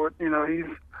forward. You know, he's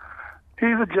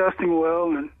adjusting well,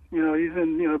 and you know, he's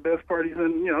in, you know, best part, he's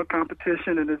in, you know,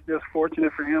 competition, and it's just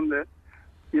fortunate for him that,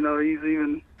 you know, he's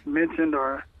even mentioned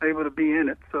or able to be in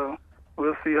it. So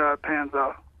we'll see how it pans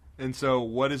out. And so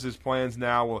what is his plans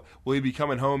now? Will he be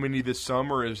coming home any this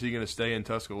summer, or is he going to stay in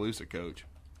Tuscaloosa, Coach?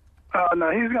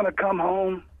 No, he's going to come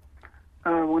home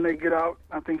when they get out.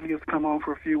 I think he gets to come home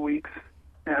for a few weeks.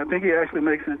 And I think he actually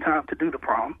makes it in time to do the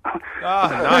prom.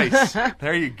 Nice.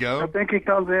 There you go. I think he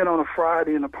comes in on a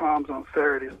Friday and the prom's on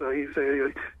Saturday, so he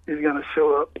said he's going to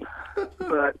show up.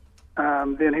 But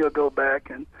then he'll go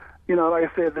back. And, you know, like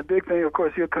I said, the big thing, of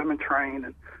course, he'll come and train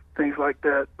and things like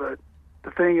that. But the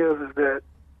thing is that,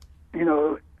 you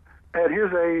know, at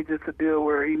his age, it's a deal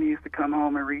where he needs to come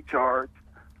home and recharge.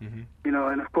 Mm-hmm. You know,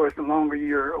 and, of course, the longer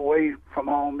you're away from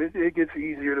home, it gets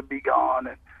easier to be gone.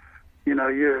 And, you know,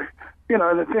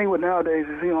 and the thing with nowadays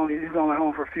is he's only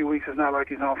home for a few weeks. It's not like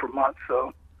he's home for months.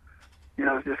 So, you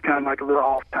know, it's just kind of like a little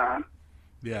off time.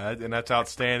 Yeah, and that's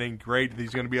outstanding. Great that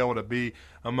he's going to be able to be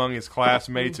among his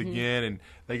classmates again, and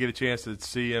they get a chance to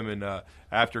see him. And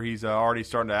after he's already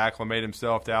starting to acclimate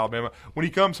himself to Alabama, when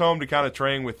he comes home to kind of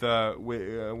train with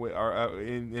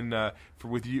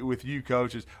you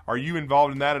coaches, are you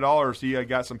involved in that at all, or has he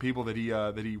got some people that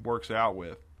he works out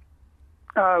with?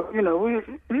 You know,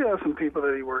 he has some people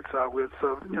that he works out with,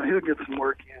 so you know he'll get some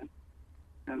work in,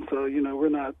 and so you know we're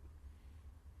not,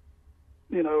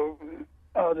 you know,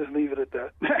 I'll just leave it at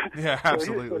that. Yeah,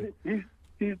 absolutely.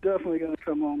 He's definitely going to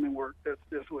come home and work. That's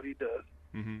just what he does.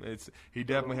 Mm-hmm. He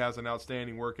definitely has an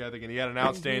outstanding work ethic, and he had an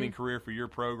outstanding career for your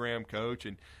program, Coach,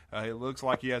 and it looks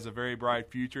like he has a very bright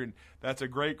future, and that's a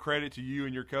great credit to you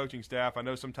and your coaching staff. I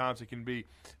know sometimes it can be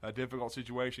a difficult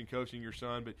situation coaching your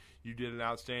son, but you did an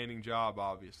outstanding job,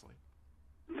 obviously.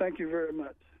 Thank you very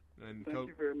much. And Thank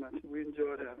you very much. We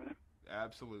enjoyed having him.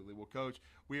 Absolutely. Well, Coach,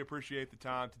 we appreciate the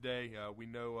time today. We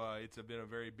know it's been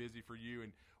very busy for you,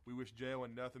 and we wish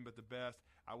Jalen nothing but the best.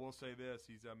 I will say this,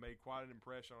 he's made quite an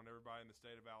impression on everybody in the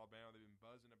state of Alabama. They've been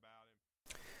buzzing about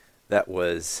him. That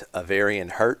was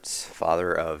Averion Hurts,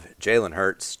 father of Jalen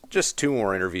Hurts. Just 2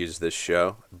 more interviews this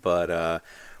show, but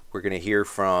we're going to hear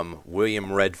from William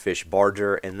Redfish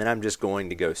Barger, and then I'm just going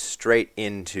to go straight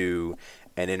into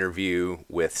an interview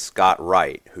with Scott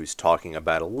Wright, who's talking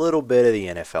about a little bit of the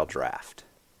NFL draft.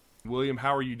 William,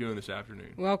 how are you doing this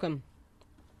afternoon? Welcome.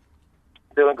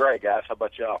 Doing great, guys. How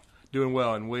about y'all? Doing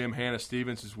well, and William Hannah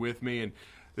Stevens is with me, and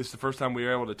this is the first time we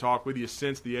were able to talk with you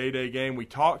since the A-Day game. We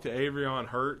talked to Averion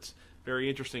Hurts. Very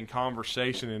interesting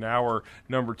conversation in hour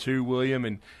number 2, William,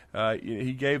 and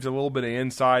he gave a little bit of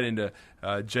insight into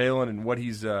Jalen and what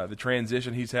he's the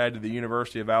transition he's had to the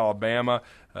University of Alabama.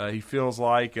 He feels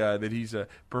like that he's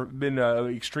been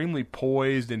extremely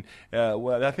poised, and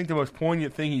I think the most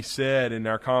poignant thing he said in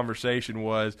our conversation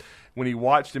was when he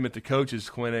watched him at the coaches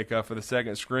clinic for the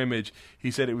second scrimmage. He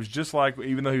said it was just like,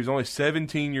 even though he was only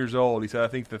 17 years old, he said, I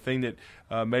think the thing that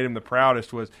made him the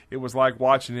proudest was it was like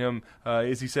watching him,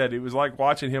 as he said, it was like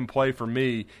watching him play for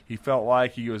me. He felt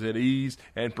like he was at ease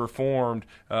and performed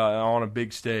on a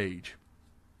big stage.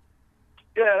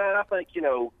 Yeah, and I think, you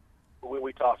know,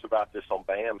 we talked about this on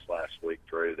BAMS last week,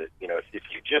 Drew, that, if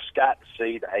you just got to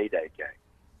see the A-Day game,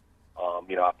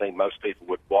 I think most people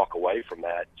would walk away from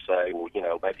that and say, well,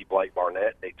 maybe Blake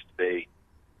Barnett needs to be,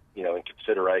 in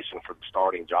consideration for the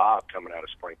starting job coming out of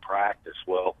spring practice.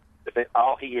 Well, if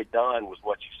all he had done was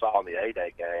what you saw in the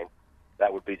A-Day game,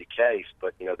 that would be the case.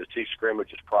 But, the two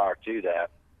scrimmages prior to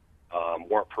that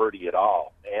weren't pretty at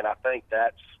all. And I think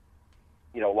that's,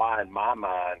 why in my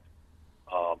mind,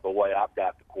 the way I've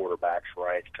got the quarterbacks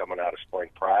ranked coming out of spring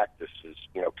practice is,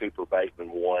 Cooper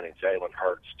Bateman 1 and Jalen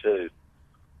Hurts 2.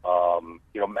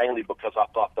 Mainly because I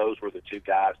thought those were the two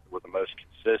guys that were the most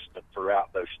consistent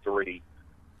throughout those three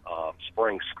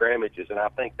spring scrimmages. And I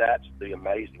think that's the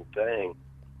amazing thing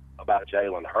about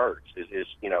Jalen Hurts is,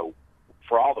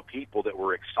 for all the people that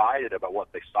were excited about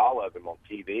what they saw of him on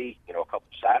TV, a couple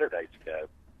Saturdays ago,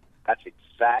 that's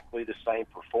exactly the same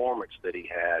performance that he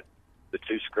had the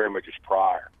two scrimmages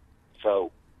prior.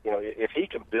 So, if he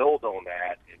can build on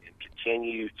that and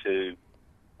continue to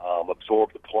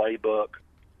absorb the playbook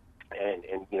and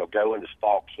go into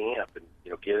fall camp and,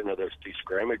 get into those two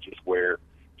scrimmages where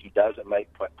he doesn't make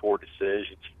poor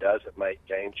decisions, he doesn't make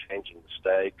game-changing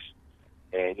mistakes,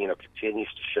 and, continues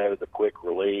to show the quick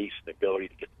release, the ability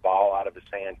to get the ball out of his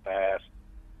hand fast,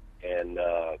 and,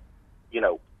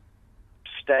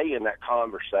 stay in that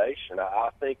conversation. I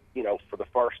think, for the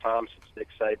first time since Nick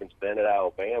Saban's been at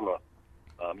Alabama,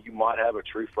 you might have a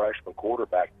true freshman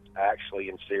quarterback actually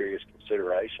in serious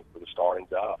consideration for the starting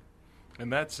job.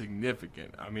 And that's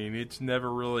significant. I mean, it's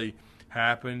never really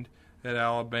happened at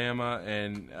Alabama,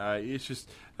 and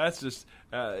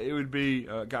it would be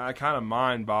kind of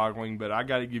mind-boggling, but I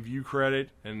got to give you credit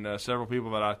and several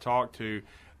people that I talked to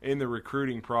in the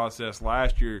recruiting process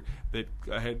last year that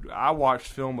I watched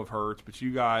film of Hurts, but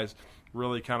you guys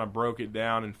really kind of broke it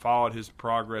down and followed his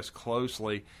progress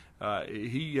closely.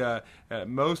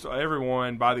 Most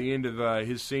everyone by the end of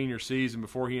his senior season,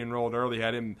 before he enrolled early,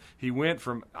 he went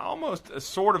from almost a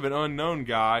sort of an unknown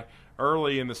guy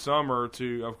early in the summer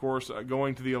to, of course,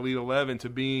 going to the Elite 11 to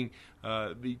being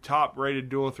the top-rated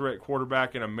dual-threat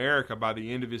quarterback in America by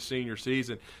the end of his senior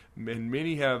season. And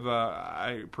many have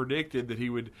predicted that he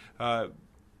would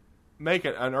make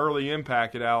an early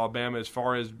impact at Alabama as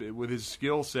far as with his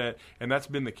skill set, and that's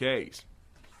been the case.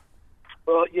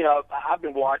 Well, I've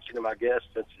been watching him, I guess,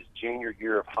 since his junior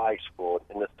year of high school,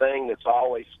 and the thing that's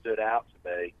always stood out to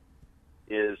me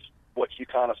is what you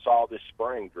kind of saw this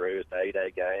spring, Drew, at the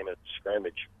A-Day game at the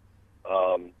scrimmage.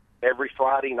 Every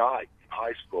Friday night in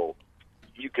high school,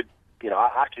 you could,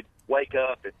 I could wake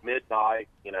up at midnight,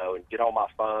 and get on my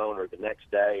phone or the next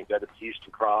day and go to the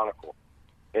Houston Chronicle,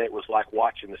 and it was like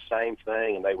watching the same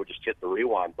thing, and they would just hit the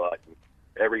rewind button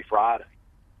every Friday.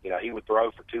 He would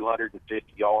throw for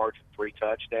 250 yards and 3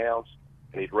 touchdowns,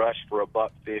 and he'd rush for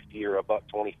 $150 or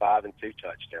 $125 and 2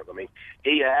 touchdowns. I mean,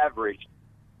 he averaged,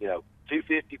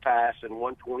 250 passing,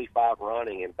 125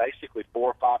 running, and basically 4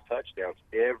 or 5 touchdowns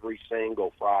every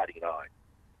single Friday night.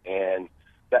 And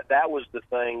that was the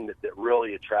thing that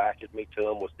really attracted me to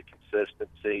him, was the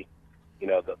consistency,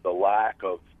 the lack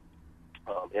of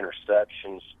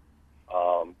interceptions.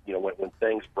 When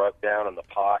things broke down in the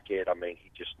pocket, I mean,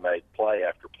 he just made play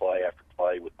after play after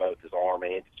play with both his arm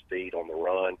and his feet on the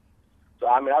run. So,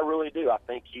 I mean, I really do. I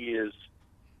think he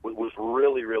was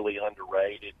really, really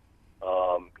underrated,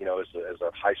 as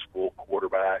a high school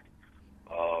quarterback.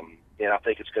 And I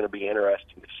think it's going to be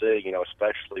interesting to see,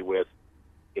 especially with,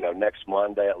 next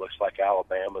Monday, it looks like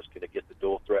Alabama's going to get the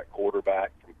dual-threat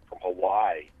quarterback from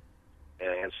Hawaii.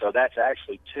 And so that's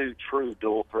actually 2 true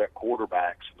dual-threat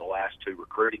quarterbacks in the last 2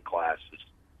 recruiting classes.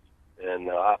 And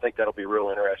I think that'll be real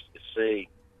interesting to see,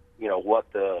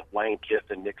 what the Lane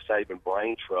Kiffin, Nick Saban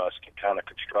brain trust can kind of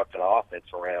construct an offense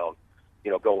around,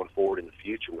 going forward in the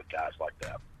future with guys like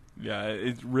that. Yeah,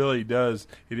 it really does.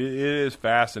 It is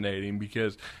fascinating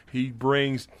because he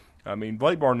brings – I mean,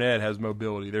 Blake Barnett has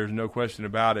mobility. There's no question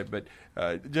about it. But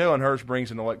Jalen Hurts brings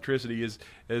an electricity.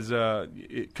 As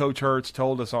Coach Hurts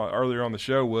told us earlier on the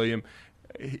show, William,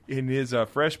 in his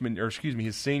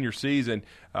his senior season,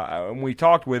 when we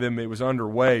talked with him, it was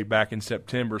underway back in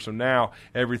September. So now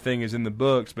everything is in the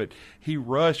books. But he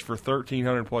rushed for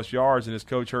 1,300-plus yards, and as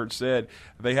Coach Hurts said,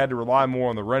 they had to rely more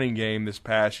on the running game this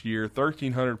past year.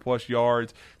 1,300-plus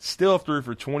yards, still threw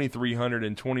for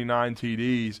 2,329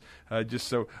 TDs.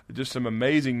 Just some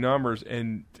amazing numbers.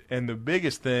 And the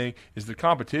biggest thing is the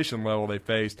competition level they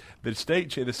faced. The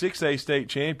 6A state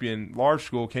champion, Lars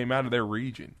School, came out of their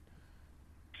region.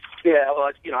 Yeah, well,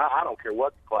 I don't care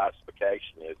what the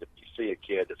classification is. If you see a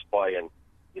kid that's playing,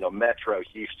 Metro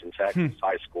Houston, Texas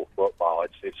high school football,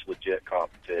 it's legit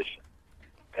competition.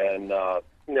 And,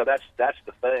 that's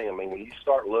the thing. I mean, when you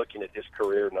start looking at his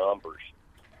career numbers,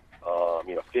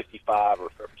 55 or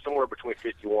somewhere between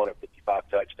 51 and 55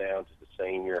 touchdowns as a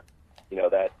senior,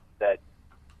 that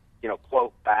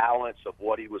quote, balance of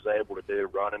what he was able to do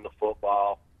running the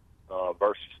football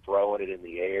versus throwing it in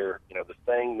the air. The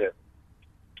thing that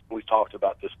we talked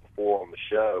about this before on the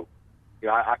show,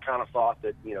 I kind of thought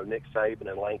that, Nick Saban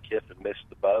and Lane Kiffin missed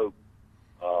the boat,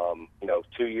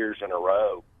 2 years in a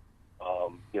row,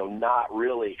 not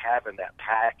really having that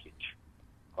package.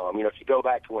 If you go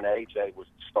back to when AJ was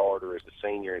the starter as a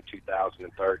senior in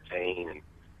 2013, and,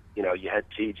 you had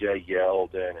TJ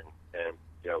Yeldon and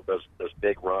those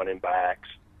big running backs.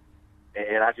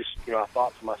 And I just, I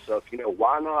thought to myself,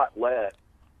 why not let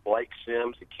Blake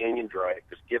Sims and Kenyon Drake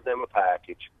just give them a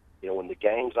package? When the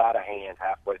game's out of hand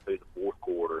halfway through the fourth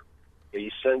quarter,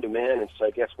 you send them in and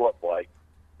say, guess what, Blake?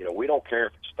 We don't care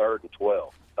if it's 3rd and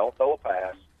 12. Don't throw a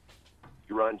pass.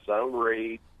 You run zone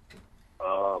read,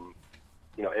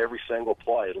 every single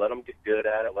play. Let them get good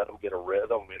at it. Let them get a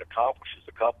rhythm. It accomplishes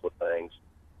a couple of things.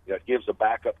 It gives a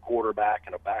backup quarterback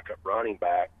and a backup running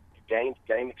back game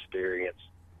experience.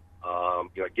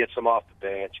 It gets them off the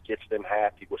bench, gets them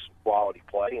happy with some quality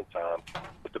playing time.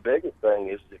 But the biggest thing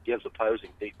is it gives opposing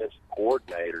defensive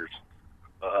coordinators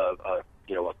a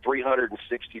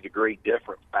 360-degree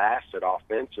different facet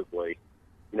offensively,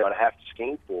 to have to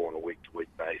scheme for on a week-to-week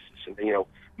basis. And,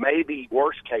 maybe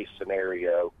worst-case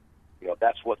scenario,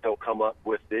 that's what they'll come up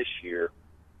with this year,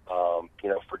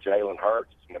 for Jalen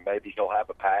Hurts. Maybe he'll have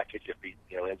a package if he,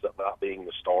 ends up not being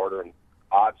the starter, and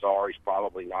odds are he's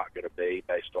probably not going to be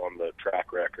based on the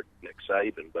track record of Nick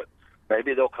Saban. But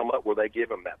maybe they'll come up where they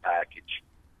give him that package,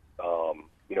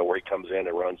 where he comes in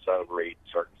and runs zone read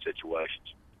in certain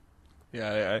situations.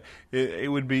 Yeah,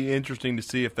 it would be interesting to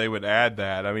see if they would add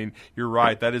that. I mean, you're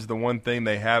right. That is the one thing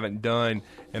they haven't done,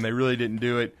 and they really didn't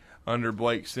do it under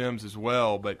Blake Sims as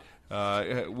well. But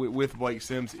with Blake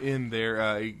Sims in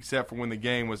there, except for when the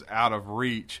game was out of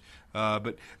reach.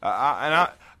 But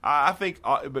I think,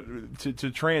 but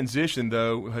to transition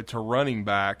though to running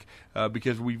back,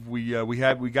 because we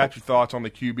got your thoughts on the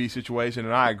QB situation,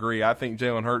 and I agree. I think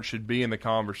Jalen Hurts should be in the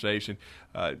conversation.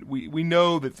 We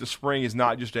know that the spring is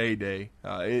not just a day;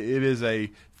 it is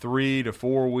a 3 to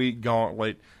 4 week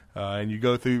gauntlet, and you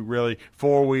go through really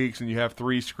 4 weeks, and you have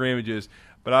 3 scrimmages.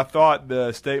 But I thought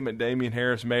the statement Damian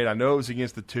Harris made, I know it was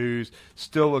against the twos,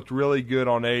 still looked really good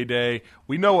on A-Day.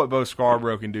 We know what Bo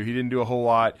Scarborough can do. He didn't do a whole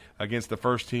lot against the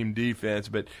first-team defense,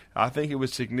 but I think it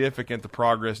was significant, the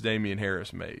progress Damian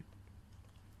Harris made.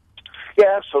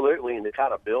 Yeah, absolutely, and to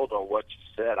kind of build on what you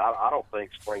said, I don't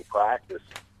think spring practice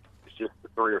is just the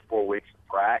 3 or 4 weeks of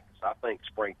practice. I think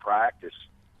spring practice,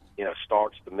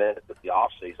 starts the minute that the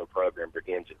off-season program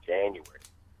begins in January.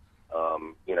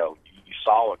 You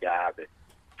saw a guy that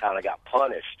kind of got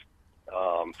punished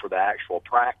for the actual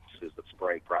practices of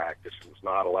spring practice and was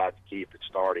not allowed to keep his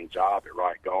starting job at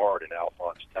right guard in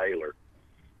Alphonse Taylor.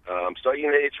 So,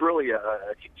 it's really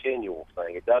a continual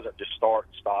thing. It doesn't just start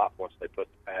and stop once they put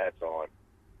the pads on.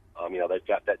 They've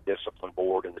got that discipline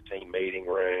board in the team meeting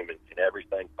room, and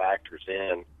everything factors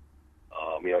in.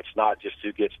 It's not just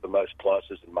who gets the most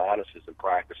pluses and minuses in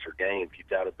practice or games. You've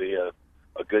got to be a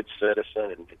good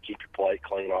citizen and keep your play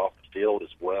clean off the field as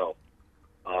well.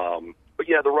 But,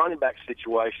 yeah, the running back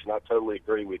situation, I totally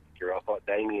agree with you. I thought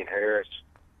Damian Harris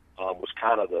was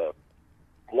kind of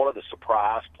one of the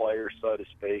surprise players, so to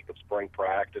speak, of spring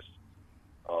practice.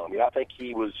 I think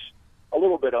he was a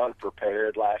little bit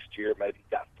unprepared last year. Maybe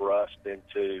got thrust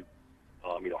into,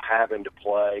 having to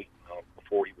play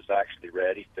before he was actually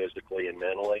ready physically and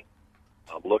mentally.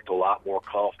 Looked a lot more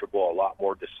comfortable, a lot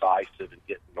more decisive in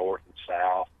getting north and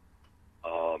south.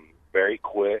 Very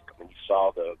quick. I mean, you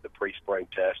saw the pre-spring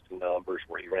testing numbers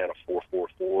where he ran a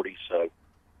 4.440. So,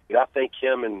 I think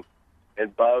him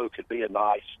and Bo could be a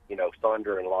nice,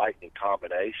 thunder and lightning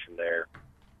combination there.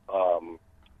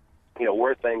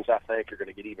 Where things I think are going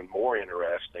to get even more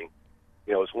interesting,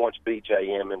 is once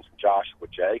B.J. Emmons and Joshua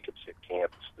Jacobs hit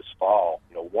campus this fall,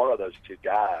 one of those two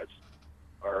guys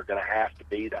are going to have to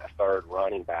be that third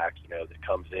running back, that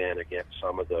comes in against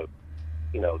some of the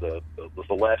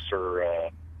lesser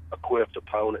equipped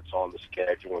opponents on the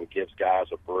schedule and gives guys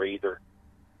a breather.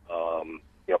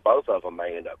 Both of them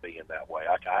may end up being that way.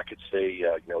 I could see,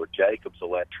 with Jacobs'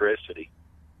 electricity,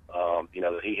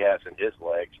 that he has in his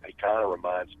legs, he kind of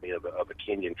reminds me of a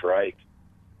Kenyon Drake,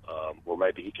 where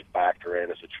maybe he could factor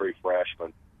in as a true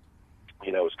freshman,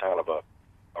 as kind of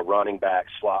a running back,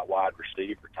 slot wide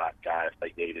receiver type guy if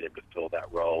they needed him to fill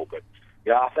that role. But,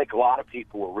 I think a lot of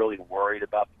people were really worried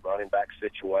about the running back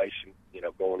situation,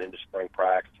 going into spring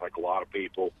practice. Like a lot of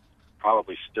people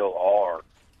probably still are.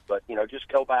 But, just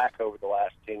go back over the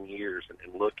last 10 years and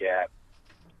look at,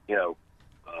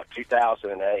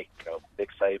 2008, Nick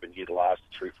Saban utilized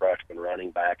the true freshman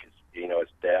running back as, his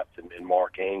depth in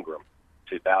Mark Ingram.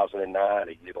 2009,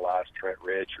 he utilized Trent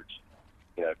Richards.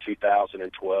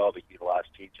 2012, he utilized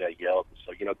T.J. Yeldon.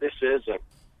 So, this isn't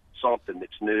something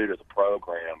that's new to the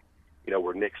program,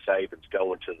 where Nick Saban's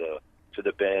going to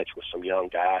the bench with some young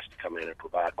guys to come in and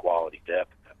provide quality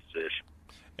depth at that position.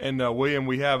 And, William,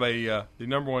 we have the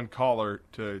number one caller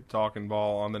to Talking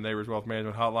Ball on the Neighbors Wealth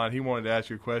Management Hotline. He wanted to ask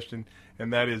you a question,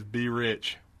 and that is B.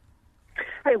 Rich.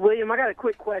 Hey, William, I got a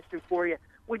quick question for you.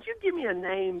 Would you give me a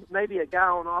name, maybe a guy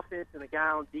on offense and a guy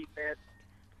on defense,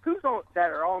 that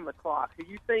are on the clock, who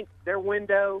you think their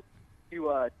window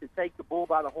to take the bull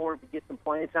by the horn to get some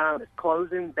playing time is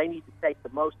closing? They need to take the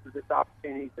most of this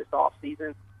opportunity this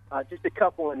offseason. Just a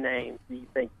couple of names that you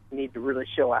think need to really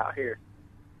show out here.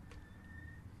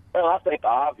 Well, I think the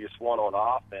obvious one on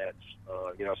offense,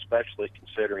 especially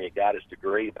considering he got his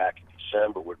degree back in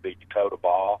December, would be Dakota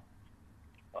Ball.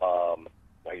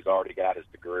 He's already got his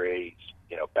degree. He's,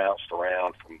 bounced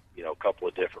around from, a couple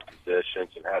of different positions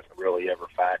and hasn't really ever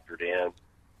factored in.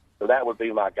 So that would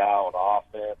be my guy on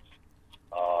offense.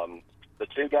 The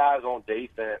two guys on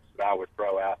defense that I would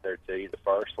throw out there to you, the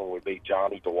first one would be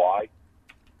Johnny Dwight,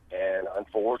 and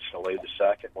unfortunately the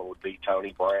second one would be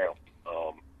Tony Brown.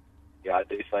 I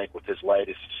do think with his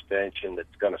latest suspension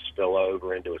that's going to spill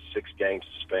over into a 6-game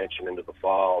suspension into the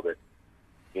fall that,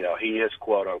 he is,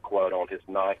 quote-unquote, on his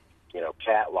ninth,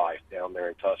 cat life down there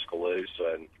in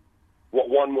Tuscaloosa. And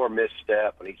one more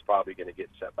misstep, and he's probably going to get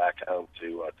sent back home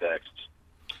to Texas.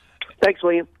 Thanks,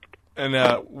 William. And,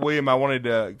 William, I wanted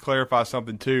to clarify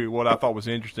something, too, what I thought was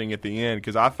interesting at the end,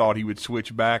 because I thought he would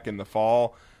switch back in the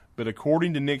fall. But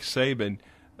according to Nick Saban,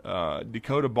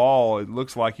 Dakota Ball, it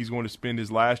looks like he's going to spend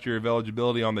his last year of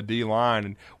eligibility on the D-line.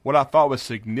 And what I thought was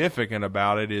significant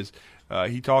about it is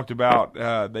he talked about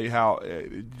how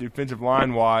defensive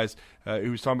line-wise, he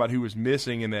was talking about who was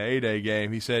missing in the A-Day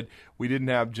game. He said we didn't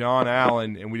have John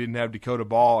Allen and we didn't have Dakota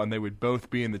Ball, and they would both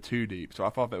be in the 2-deep. So I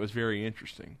thought that was very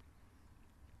interesting.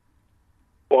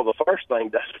 Well, the first thing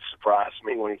doesn't surprise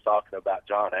me when he's talking about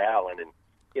John Allen. And,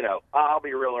 I'll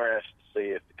be real interested to see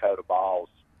if Dakota Ball's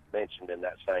mentioned in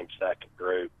that same second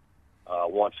group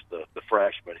once the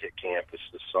freshmen hit campus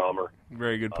this summer.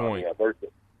 Very good point.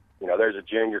 There's a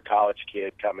junior college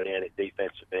kid coming in at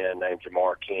defensive end named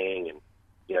Jamar King, and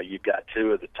you've got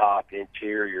two of the top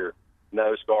interior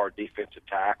nose guard defensive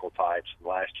tackle types in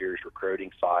last year's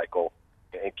recruiting cycle,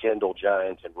 and Kendall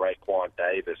Jones and Raekwon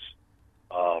Davis,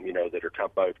 that are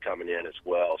both coming in as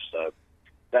well. So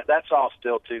that's all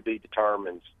still to be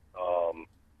determined.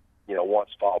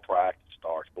 Once fall practice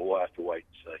starts, but we'll have to wait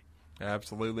and see.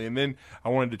 Absolutely. And then I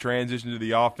wanted to transition to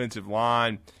the offensive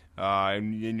line.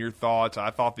 And in your thoughts, I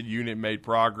thought the unit made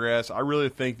progress. I really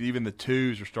think that even the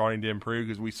twos are starting to improve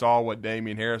because we saw what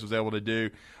Damian Harris was able to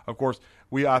do. Of course,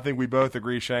 I think we both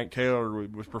agree Shank Taylor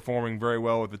was performing very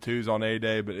well with the twos on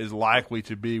A-Day, but is likely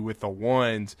to be with the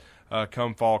ones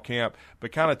come fall camp.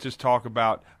 But kind of just talk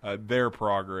about their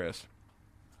progress.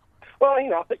 Well,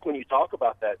 I think when you talk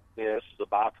about that, this is a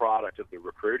byproduct of the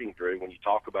recruiting, Drew. When you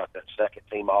talk about that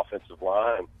second-team offensive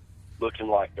line looking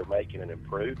like they're making an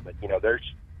improvement,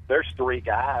 there's three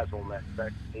guys on that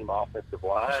second-team offensive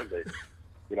line that,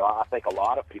 I think a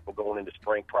lot of people going into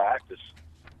spring practice,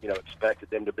 expected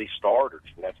them to be starters.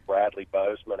 And that's Bradley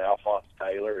Bozeman, Alphonse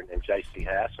Taylor, and J.C.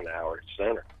 Hassenauer at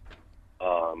center.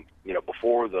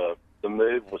 Before the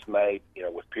move was made,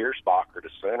 with Piersbacher to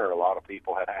center, a lot of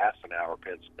people had Hassenauer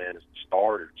penciled in as the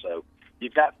starter. So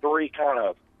you've got three kind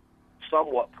of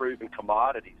somewhat proven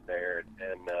commodities there.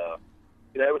 And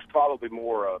it was probably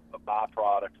more a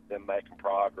byproduct of them making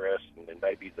progress. And then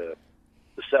maybe the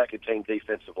second-team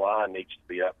defensive line needs to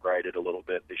be upgraded a little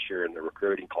bit this year in the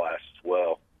recruiting class as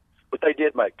well. But they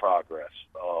did make progress.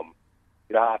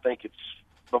 I think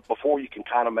but before you can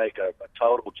kind of make a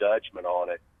total judgment on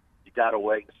it, you got to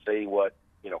wait and see what,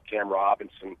 Cam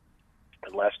Robinson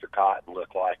and Lester Cotton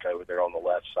look like over there on the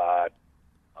left side.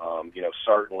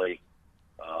 Certainly,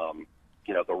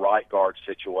 the right guard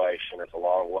situation is a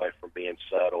long way from being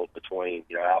settled between,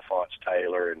 Alphonse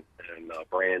Taylor and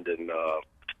Brandon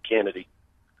Kennedy.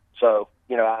 So,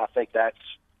 I think that's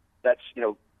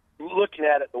looking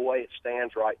at it the way it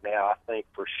stands right now, I think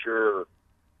for sure,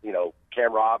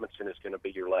 Cam Robinson is going to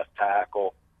be your left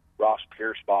tackle. Ross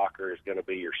Piersbacher is going to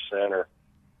be your center.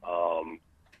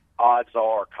 Odds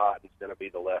are Cotton's going to be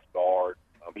the left guard.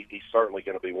 He's certainly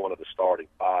going to be one of the starting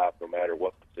five, no matter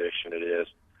what position it is.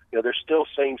 There still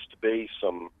seems to be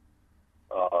some,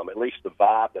 at least the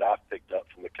vibe that I've picked up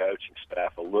from the coaching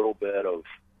staff, a little bit of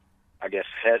I guess,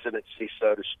 hesitancy,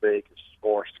 so to speak, is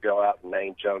forced to go out and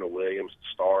name Jonah Williams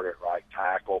to start at right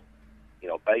tackle.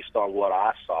 Based on what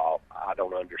I saw, I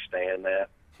don't understand that.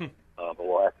 But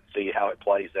we'll have to see how it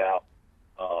plays out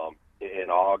in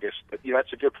August. But,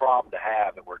 that's a good problem to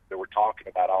have, that we're talking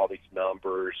about all these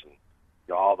numbers and,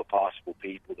 all the possible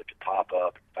people that could pop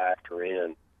up and factor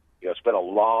in. It's been a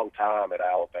long time at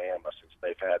Alabama since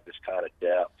they've had this kind of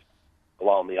depth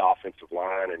along the offensive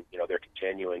line, and, they're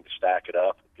continuing to stack it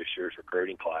up with this year's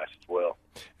recruiting class as well.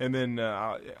 And then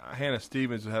Hannah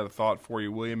Stevens had a thought for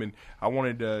you, William, and I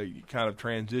wanted to kind of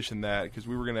transition that because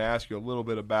we were going to ask you a little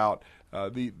bit about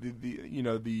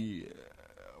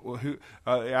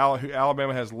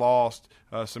Alabama has lost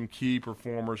some key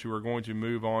performers who are going to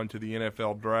move on to the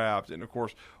NFL draft. And, of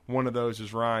course, one of those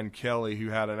is Ryan Kelly, who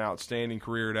had an outstanding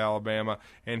career at Alabama,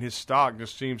 and his stock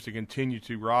just seems to continue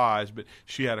to rise. But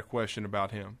she had a question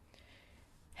about him.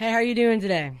 Hey, how are you doing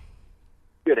today?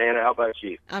 Good, Anna. How about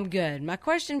you? I'm good. My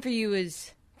question for you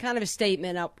is kind of a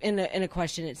statement up in a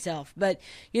question itself. But,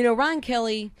 Ryan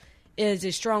Kelly is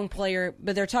a strong player,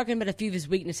 but they're talking about a few of his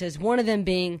weaknesses, one of them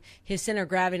being his center of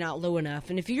gravity not low enough.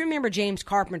 And if you remember James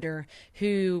Carpenter,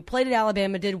 who played at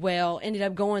Alabama, did well, ended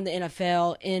up going to the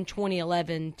NFL in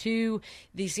 2011 to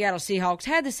the Seattle Seahawks,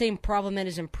 had the same problem and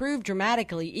has improved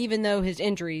dramatically, even though his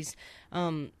injuries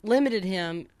limited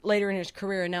him later in his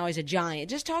career, and now he's a Giant.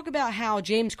 Just talk about how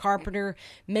James Carpenter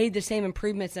made the same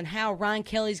improvements and how Ryan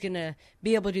Kelly's going to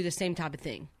be able to do the same type of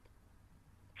thing.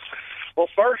 Well,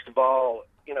 first of all,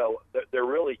 they're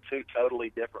really two totally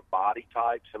different body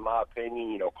types, in my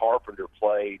opinion. Carpenter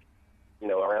played,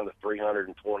 around the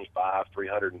 325,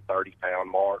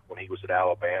 330-pound mark when he was at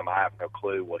Alabama. I have no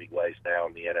clue what he weighs now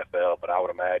in the NFL, but I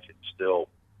would imagine still,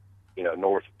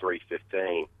 north of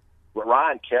 315. But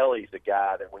Ryan Kelly's the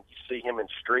guy that when you see him in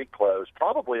street clothes,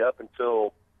 probably up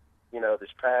until,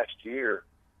 this past year,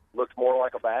 looked more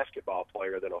like a basketball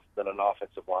player than an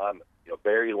offensive lineman.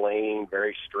 Very lean,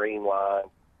 very streamlined.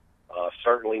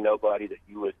 Certainly nobody that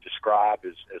you would describe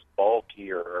as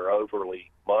bulky or overly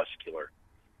muscular.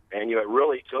 And, it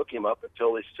really took him up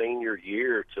until his senior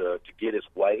year to get his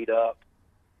weight up,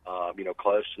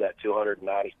 close to that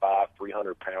 295,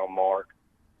 300-pound mark.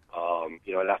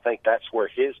 And I think that's where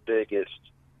his biggest,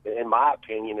 in my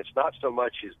opinion, it's not so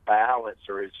much his balance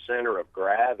or his center of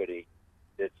gravity.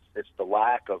 It's the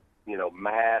lack of,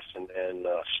 mass and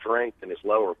strength in his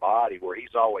lower body, where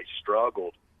he's always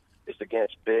struggled is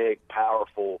against big,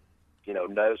 powerful,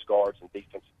 nose guards and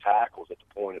defensive tackles at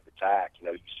the point of attack.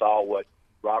 You saw what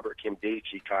Robert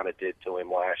Kimdichie kind of did to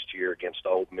him last year against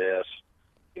Ole Miss,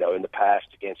 in the past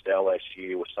against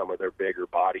LSU with some of their bigger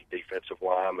body defensive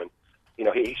linemen.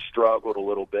 He struggled a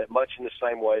little bit, much in the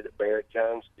same way that Barrett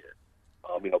Jones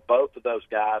did. Both of those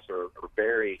guys are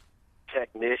very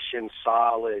technician,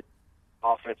 solid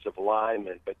offensive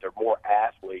linemen, but they're more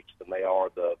athletes than they are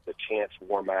the Chance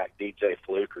Warmack, DJ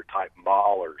Fluker type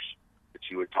maulers that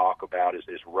you would talk about as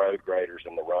road graders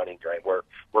in the running game. Where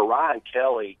Ryan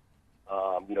Kelly,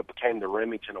 became the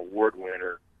Remington Award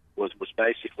winner was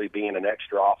basically being an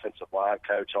extra offensive line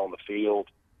coach on the field,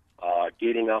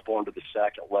 getting up onto the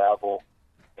second level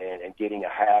and getting a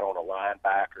hat on a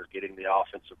linebacker, getting the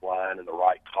offensive line in the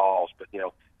right calls. But,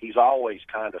 he's always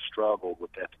kind of struggled with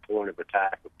at the point of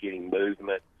attack with getting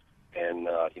movement and,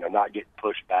 not getting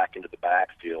pushed back into the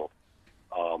backfield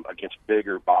against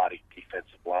bigger body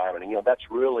defensive linemen. And,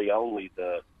 that's really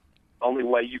the only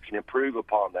way you can improve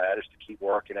upon that is to keep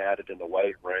working at it in the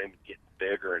weight room and getting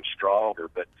bigger and stronger.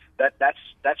 But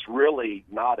that's really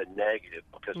not a negative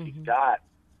because he's got,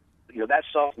 that's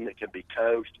something that can be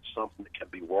coached. It's something that can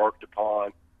be worked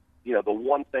upon. The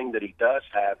one thing that he does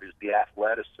have is the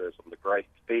athleticism, the great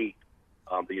feet,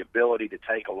 the ability to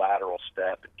take a lateral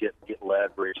step and get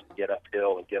leverage and get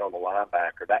uphill and get on the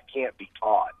linebacker. That can't be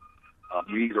taught.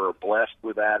 You either are blessed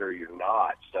with that or you're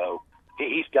not. So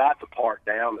he's got the part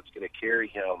down that's going to carry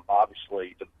him,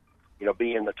 obviously, to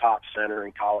be in the top center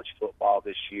in college football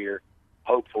this year,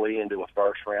 hopefully into a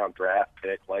first-round draft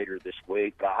pick later this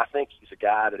week. But I think he's a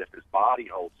guy that if his body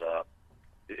holds up,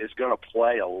 is going to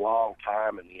play a long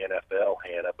time in the NFL,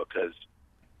 Hannah, because,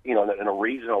 and a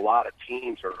reason a lot of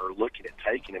teams are looking at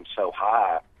taking him so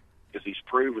high because he's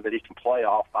proven that he can play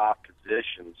all five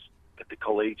positions at the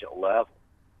collegiate level.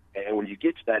 And when you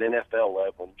get to that NFL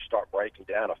level and you start breaking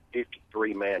down a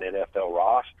 53-man NFL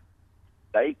roster,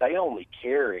 they only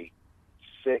carry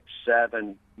 6,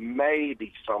 7,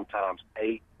 maybe sometimes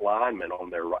 8 linemen on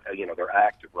their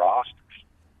active rosters.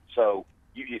 So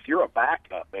if you're a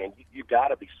backup, man, you've got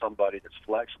to be somebody that's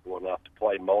flexible enough to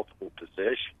play multiple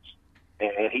positions.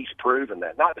 And he's proven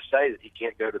that. Not to say that he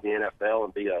can't go to the NFL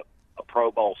and be a a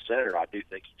Pro Bowl center. I do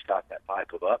think he's got that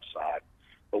type of upside.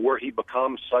 But where he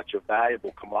becomes such a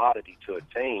valuable commodity to a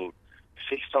team,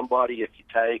 he's somebody, if you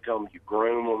take him, you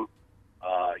groom him,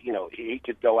 he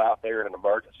could go out there in an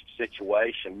emergency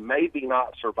situation, maybe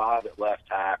not survive at left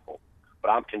tackle, but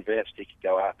I'm convinced he could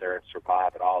go out there and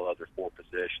survive at all other 4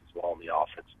 positions along the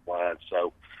offensive line.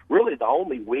 So really the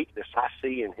only weakness I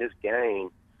see in his game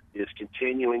is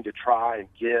continuing to try and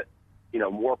get,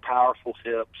 more powerful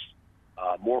hips,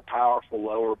 more powerful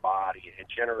lower body, and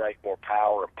generate more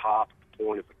power and pop at the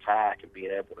point of attack and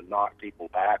being able to knock people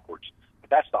backwards. But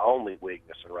that's the only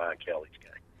weakness in Ryan Kelly's game.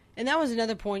 And that was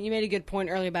another point. You made a good point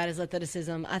earlier about his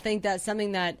athleticism. I think that's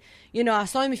something that, I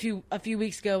saw him a few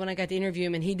weeks ago when I got to interview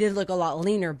him, and he did look a lot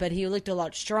leaner, but he looked a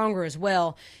lot stronger as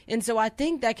well. And so I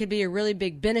think that could be a really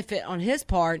big benefit on his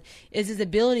part, is his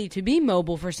ability to be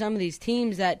mobile for some of these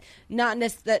teams that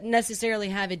that necessarily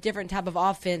have a different type of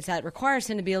offense that requires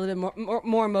him to be a little bit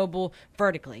more mobile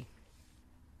vertically.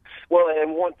 Well,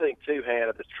 and one thing too,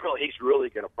 Hannah, he's really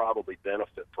going to probably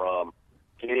benefit from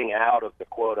getting out of the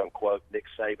quote-unquote Nick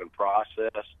Saban process.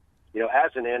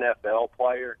 As an NFL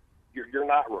player, you're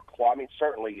not required. I mean,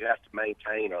 certainly you have to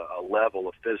maintain a level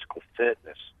of physical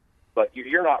fitness, but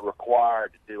you're not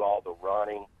required to do all the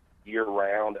running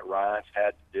year-round that Ryan's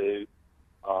had to do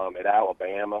at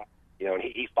Alabama. And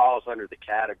he falls under the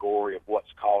category of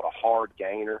what's called a hard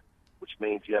gainer, which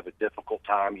means you have a difficult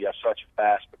time. You have such a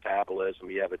fast metabolism,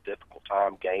 you have a difficult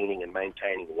time gaining and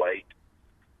maintaining weight.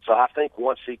 So I think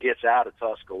once he gets out of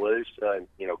Tuscaloosa and,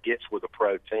 gets with a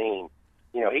pro team,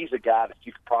 he's a guy that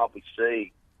you could probably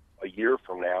see a year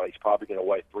from now. He's probably going to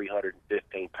weigh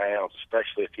 315 pounds,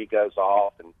 especially if he goes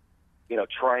off and,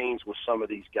 trains with some of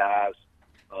these guys.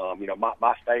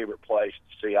 My favorite place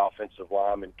to see offensive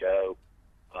linemen go,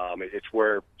 it's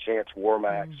where Chance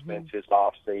Warmack spends his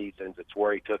off seasons. It's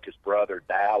where he took his brother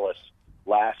Dallas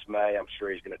last May. I'm sure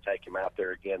he's going to take him out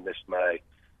there again this May.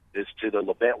 Is to the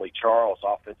LaBentley Charles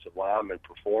Offensive Lineman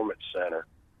Performance Center.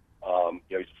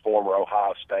 He's a former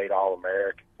Ohio State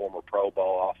All-American, former Pro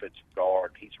Bowl offensive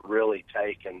guard. He's really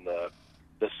taken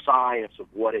the science of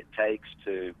what it takes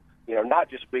to, not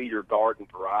just be your garden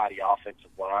variety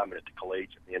offensive lineman at the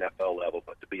collegiate and the NFL level,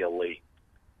 but to be elite.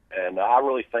 And I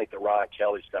really think that Ryan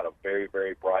Kelly's got a very,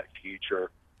 very bright future.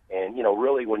 And,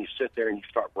 really when you sit there and you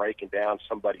start breaking down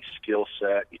somebody's skill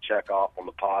set, you check off on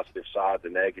the positive side, the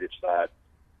negative side.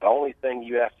 The only thing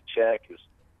you have to check is,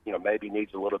 maybe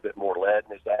needs a little bit more lead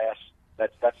in his ass.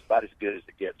 That's about as good as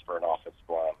it gets for an offensive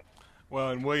lineman. Well,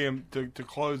 and William, to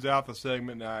close out the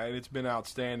segment, and it's been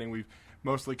outstanding. We've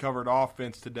mostly covered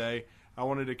offense today. I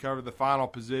wanted to cover the final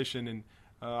position, and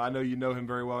I know you know him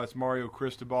very well. That's Mario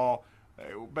Cristobal.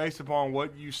 Based upon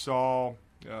what you saw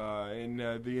and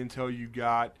the intel you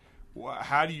got,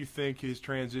 how do you think his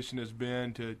transition has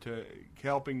been to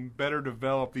helping better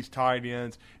develop these tight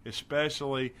ends,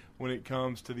 especially when it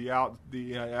comes to the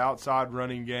outside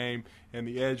running game and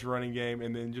the edge running game,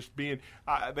 and then just being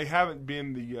they haven't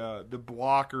been the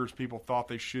blockers people thought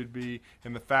they should be,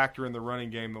 and the factor in the running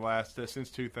game since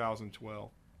 2012?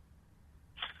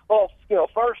 Well,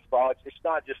 first of all, it's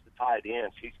not just the tight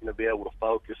ends. He's going to be able to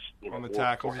focus on the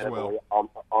tackles as well,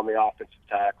 on the offensive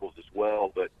tackles as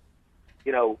well, but.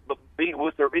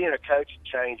 With there being a coaching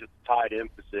change at the tight end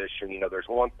position, there's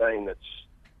one thing that's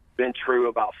been true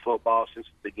about football since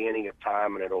the beginning of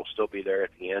time, and it'll still be there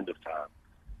at the end of time.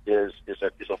 Is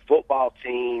a football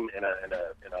team and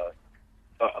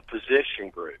a position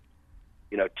group,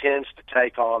 tends to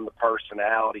take on the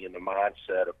personality and the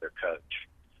mindset of their coach.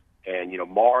 And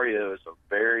Mario is a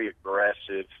very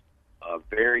aggressive,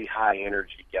 very high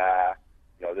energy guy.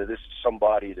 This is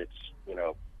somebody that's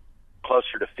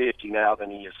closer to 50 now than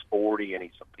he is 40, and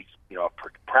he's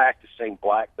practicing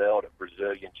black belt at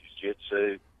Brazilian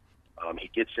Jiu-Jitsu. He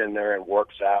gets in there and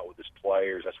works out with his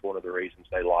players. That's one of the reasons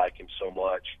they like him so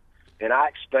much. And I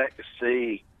expect to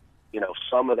see,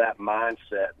 some of that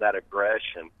mindset, that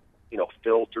aggression,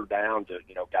 filter down to,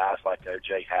 guys like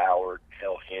O.J. Howard,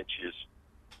 Hell Hinches.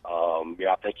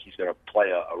 I think he's going to play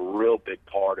a real big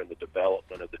part in the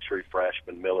development of the true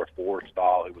freshman Miller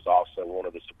Forrestall, who was also one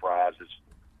of the surprises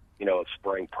of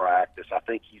spring practice. I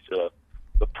think he's the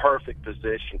perfect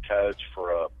position coach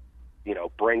for a,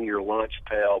 bring your lunch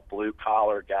pail, blue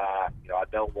collar guy. I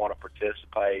don't want to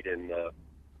participate in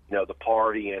the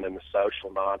partying and the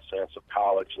social nonsense of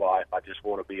college life. I just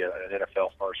want to be an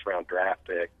NFL first round draft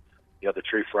pick. The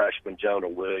true freshman Jonah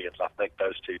Williams. I think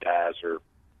those two guys are,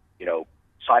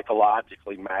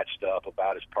 psychologically matched up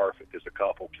about as perfect as a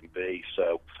couple can be.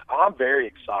 So I'm very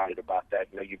excited about that.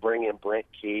 You bring in Brent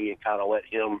Key and kind of let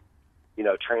him,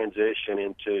 transition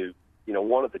into,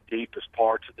 one of the deepest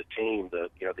parts of the team,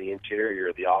 the interior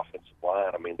of the offensive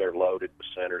line. I mean, they're loaded with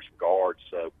centers and guards.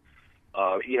 So,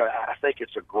 I think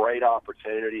it's a great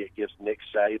opportunity. It gives Nick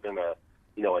Saban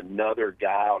another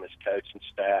guy on his coaching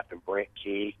staff, and Brent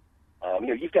Key.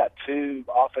 You've got two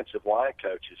offensive line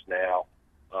coaches now.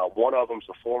 One of them's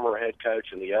a former head coach,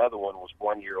 and the other one was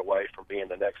 1 year away from being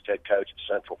the next head coach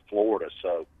at Central Florida.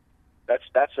 So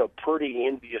that's a pretty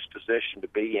envious position to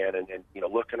be in. And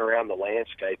looking around the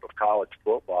landscape of college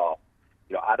football,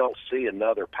 I don't see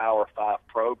another Power 5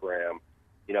 program,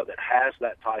 that has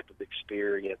that type of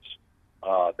experience,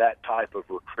 that type of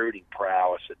recruiting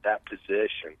prowess at that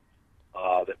position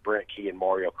that Brent Key and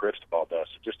Mario Cristobal does.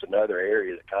 So just another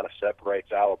area that kind of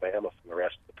separates Alabama from the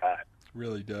rest of the pack.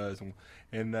 Really does.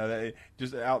 And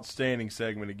just an outstanding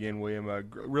segment again, William. I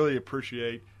really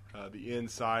appreciate the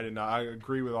insight, and I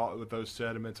agree with those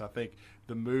sentiments. I think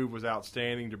the move was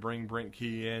outstanding to bring Brent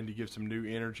Key in to give some new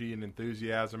energy and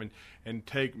enthusiasm, and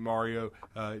take Mario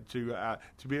to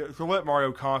let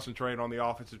Mario concentrate on the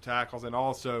offensive tackles, and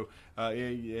also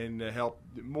and help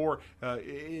more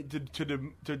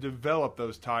to develop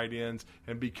those tight ends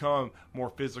and become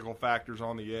more physical factors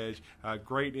on the edge.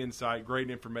 Great insight, great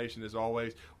information as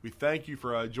always. We thank you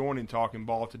for joining Talking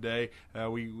Ball today.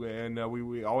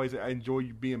 We always enjoy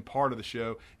you being part of the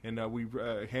show, and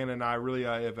Hannah and I really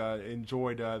have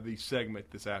enjoyed the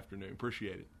segment this afternoon.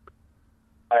 Appreciate it.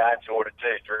 I enjoyed it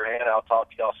too, Drew. Hannah, I'll talk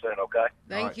to y'all soon, okay?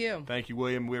 Thank you. Thank you,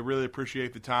 William. We really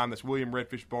appreciate the time. That's William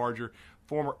Redfish Barger,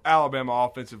 former Alabama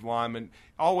offensive lineman,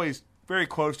 always very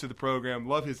close to the program.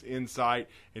 Love his insight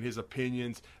and his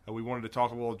opinions. We wanted to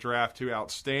talk a little draft too.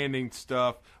 Outstanding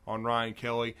stuff on Ryan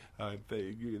Kelly.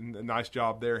 Nice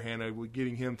job there, Hannah, with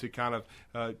getting him to kind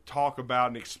of talk about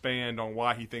and expand on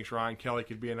why he thinks Ryan Kelly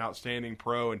could be an outstanding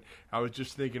pro. And I was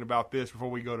just thinking about this before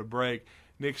we go to break.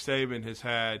 Nick Saban has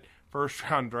had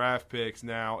first-round draft picks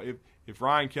now. If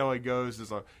Ryan Kelly goes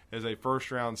as a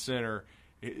first-round center,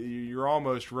 you're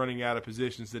almost running out of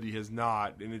positions that he has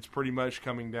not, and it's pretty much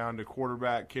coming down to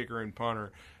quarterback, kicker, and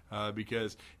punter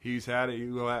because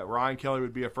Ryan Kelly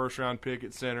would be a first-round pick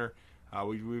at center.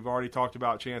 We've already talked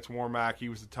about Chance Warmack. He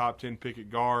was the top 10 pick at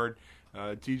guard.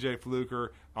 T.J.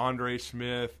 Fluker, Andre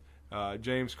Smith,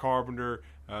 James Carpenter.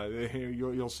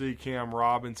 You'll see Cam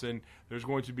Robinson. There's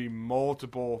going to be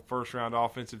multiple first-round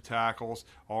offensive tackles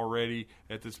already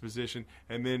at this position.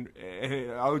 And then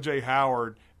O.J.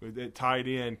 Howard at tight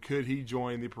end, could he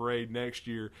join the parade next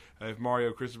year? If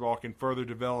Mario Cristobal can further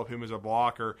develop him as a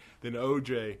blocker, then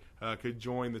O.J. Could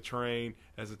join the train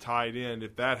as a tight end.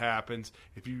 If that happens,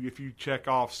 if you check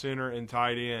off center and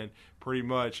tight end, pretty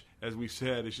much, as we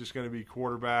said, it's just going to be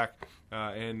quarterback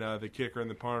and the kicker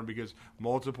and the punter, because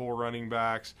multiple running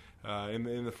backs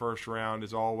in the first round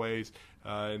as always.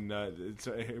 It's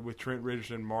with Trent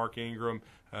Richardson, Mark Ingram,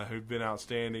 who've been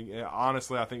outstanding.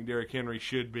 Honestly, I think Derrick Henry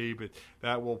should be, but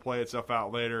that will play itself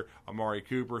out later. Amari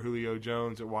Cooper, Julio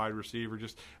Jones at wide receiver,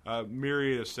 just a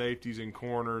myriad of safeties and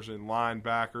corners and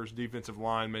linebackers, defensive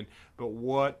linemen. But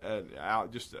what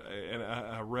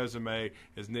a resume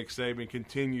as Nick Saban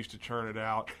continues to churn it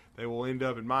out. They will end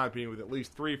up, in my opinion, with at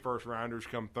least 3 first-rounders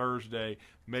come Thursday,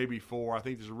 maybe 4. I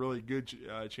think there's a really good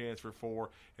chance for 4,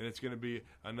 and it's going to be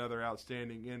another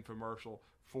outstanding infomercial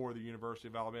for the University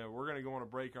of Alabama. We're going to go on a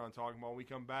break on Talking Ball. When we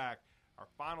come back, our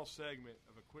final segment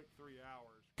of a quick 3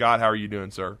 hours. Scott, how are you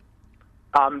doing, sir?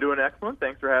 I'm doing excellent.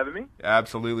 Thanks for having me.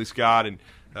 Absolutely, Scott. And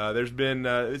this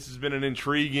has been an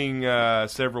intriguing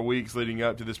several weeks leading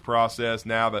up to this process.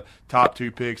 Now the top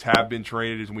 2 picks have been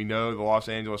traded, as we know. The Los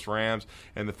Angeles Rams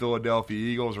and the Philadelphia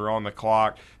Eagles are on the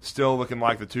clock. Still looking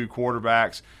like the 2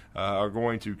 quarterbacks are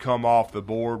going to come off the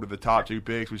board with the top 2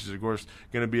 picks, which is, of course,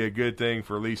 going to be a good thing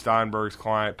for Lee Steinberg's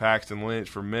client, Paxton Lynch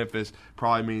from Memphis.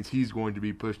 Probably means he's going to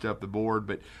be pushed up the board.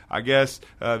 But I guess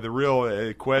the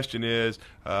real question is,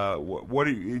 what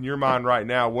do you, in your mind right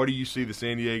now, what do you see the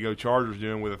San Diego Chargers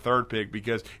doing with a 3rd pick?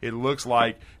 Because it looks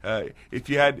like if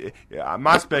you had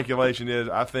my speculation is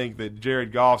I think that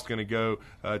Jared Goff's going to go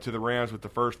to the Rams with the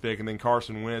 1st pick, and then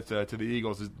Carson Wentz to the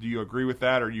Eagles. Do you agree with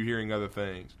that, or are you hearing other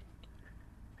things?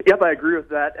 Yep, I agree with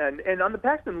that. And on the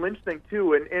Paxton Lynch thing,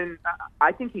 too, and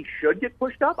I think he should get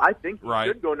pushed up. I think he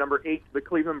should go number 8 to the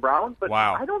Cleveland Browns, but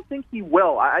I don't think he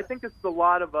will. I think it's a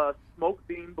lot of smoke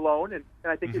being blown, and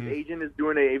I think his agent is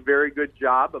doing a very good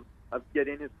job of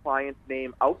getting his client's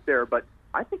name out there, but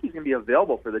I think he's going to be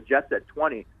available for the Jets at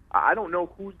 20. I don't know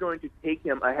who's going to take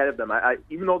him ahead of them.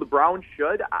 Even though the Browns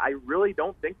should, I really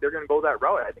don't think they're going to go that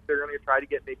route. I think they're going to try to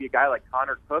get maybe a guy like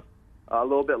Connor Cook a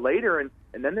little bit later, and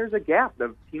then there's a gap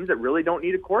of teams that really don't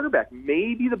need a quarterback.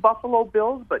 Maybe the Buffalo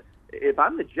Bills, but if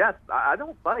I'm the Jets, I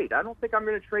don't fight. I don't think I'm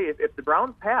going to trade. If the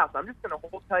Browns pass, I'm just going to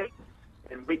hold tight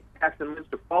and wait for Paxton Lynch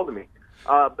to fall to me.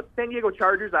 But San Diego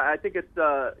Chargers, I think it's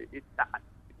the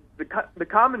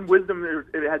common wisdom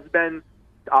has been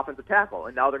offensive tackle,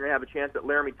 and now they're going to have a chance at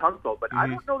Laramie Tunsil. But I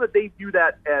don't know that they view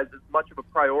that as much of a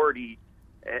priority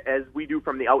as we do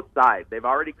from the outside. They've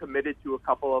already committed to a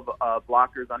couple of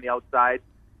blockers on the outside,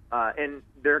 and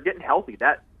they're getting healthy.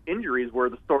 That injuries were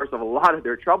the source of a lot of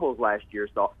their troubles last year.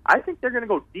 So I think they're going to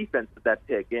go defense with that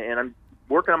pick. And I'm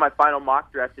working on my final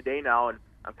mock draft today now, and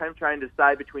I'm kind of trying to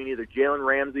decide between either Jalen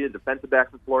Ramsey, a defensive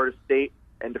back from Florida State,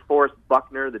 and DeForest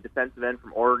Buckner, the defensive end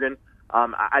from Oregon.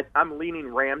 I'm leaning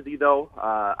Ramsey, though.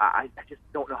 I just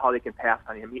don't know how they can pass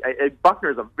on him. Buckner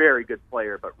is a very good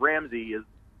player, but Ramsey is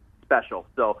special.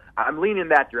 So I'm leaning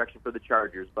that direction for the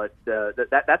Chargers. But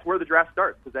that's where the draft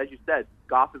starts, because as you said,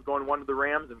 Goff is going 1 to the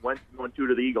Rams and Wentz is going 2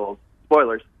 to the Eagles.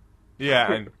 Spoilers.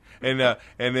 Yeah,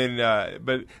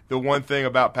 but the one thing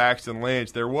about Paxton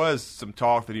Lynch, there was some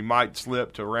talk that he might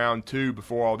slip to round 2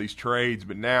 before all these trades,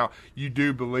 but now you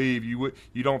do believe you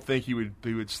don't think he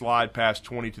would slide past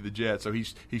 20 to the Jets, so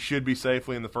he should be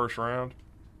safely in the first round.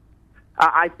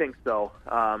 I think so,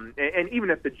 and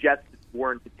even if the Jets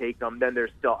weren't to take him, then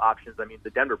there's still options. I mean, the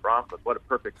Denver Broncos, what a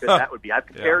perfect fit that would be. I've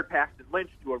compared Paxton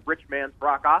Lynch to a rich man's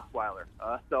Brock Osweiler,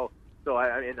 So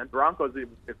I mean, the Broncos,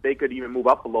 if they could even move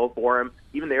up a little for him,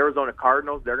 even the Arizona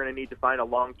Cardinals, they're going to need to find a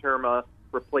long-term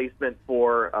replacement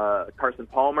for Carson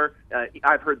Palmer.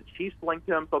 I've heard the Chiefs linked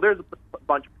him, so there's a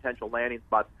bunch of potential landing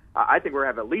spots. I think we're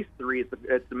going to have at least 3.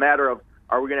 It's a matter of,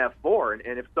 are we going to have 4?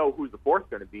 And if so, who's the 4th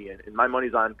going to be? And my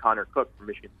money's on Connor Cook from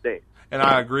Michigan State. And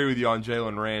I agree with you on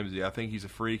Jalen Ramsey. I think he's a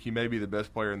freak. He may be the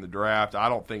best player in the draft. I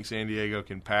don't think San Diego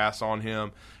can pass on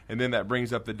him. And then that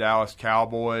brings up the Dallas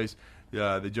Cowboys.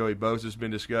 The Joey Bosa's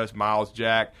been discussed. Miles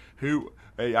Jack,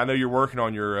 I know you're working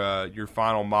on your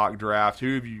final mock draft.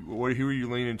 Who are you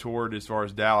leaning toward as far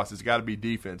as Dallas? It's got to be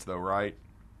defense, though, right?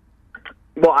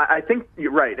 Well, I think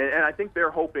you're right, and I think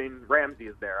they're hoping Ramsey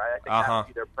is there. I think that would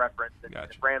be their preference. And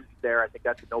gotcha. If Ramsey's there, I think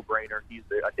that's a no-brainer. He's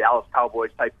a Dallas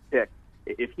Cowboys type of pick.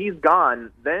 If he's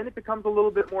gone, then it becomes a little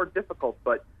bit more difficult.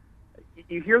 But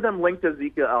you hear them linked to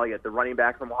Ezekiel Elliott, the running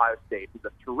back from Ohio State. He's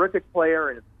a terrific player,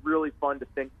 and it's really fun to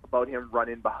think about him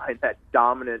running behind that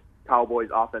dominant Cowboys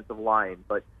offensive line.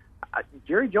 But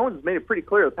Jerry Jones has made it pretty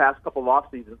clear the past couple of off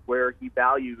seasons where he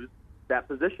values that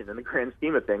position in the grand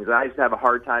scheme of things. And I just have a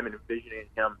hard time envisioning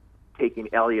him taking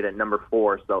Elliott at number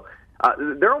 4. So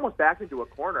they're almost back into a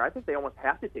corner. I think they almost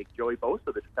have to take Joey Bosa,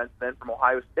 the defensive end from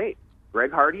Ohio State.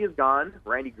 Greg Hardy is gone.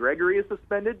 Randy Gregory is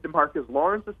suspended. DeMarcus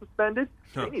Lawrence is suspended.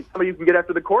 They need somebody who can get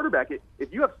after the quarterback.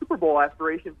 If you have Super Bowl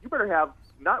aspirations, you better have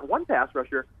not one pass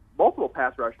rusher, multiple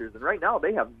pass rushers. And right now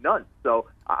they have none. So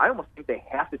I almost think they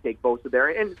have to take Bosa there.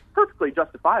 And it's perfectly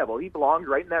justifiable. He belongs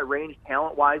right in that range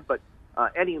talent-wise. But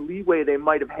any leeway they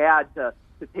might have had to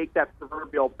take that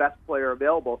proverbial best player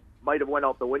available might have went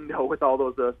out the window with all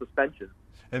those suspensions.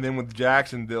 And then with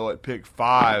Jacksonville at pick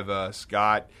 5,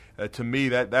 Scott, to me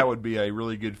that would be a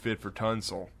really good fit for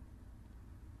Tunsil.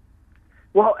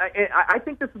 Well, I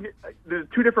think there's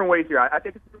 2 different ways here. I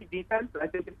think it's going to be defense, and I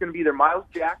think it's going to be either Miles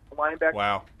Jack, the linebacker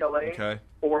from LA,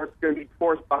 or it's going to be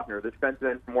DeForest Buckner, the defensive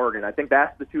end from Oregon. I think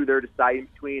that's the 2 they're deciding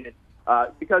between. And,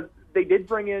 because they did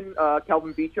bring in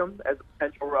Kelvin Beachum as a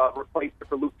potential replacement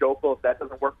for Luke Jokel. If that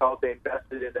doesn't work out, they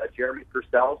invested in Jeremy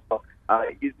Purcell. So,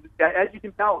 as you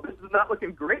can tell, this is not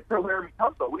looking great for Laramie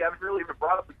Tunsil. We haven't really even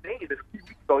brought up his name. And a few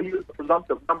weeks ago, he was the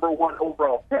presumptive number 1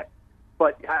 overall pick.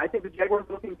 But I think the Jaguars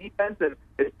are looking defense, and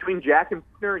it's between Jack and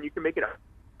Buckner, and you can make it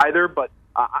either. But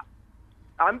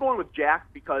I'm going with Jack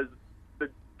because the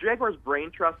Jaguars'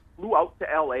 brain trust flew out to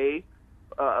L.A.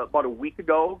 About a week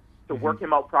ago to work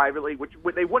him out privately, which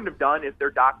they wouldn't have done if their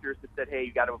doctors had said, hey,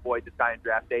 you got to avoid this guy in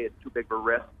draft day. It's too big of a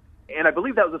risk. And I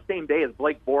believe that was the same day as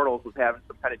Blake Bortles was having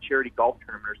some kind of charity golf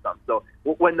tournament or something. So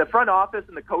when the front office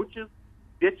and the coaches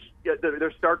ditch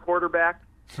their star quarterback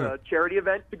charity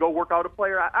event to go work out a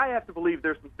player, I have to believe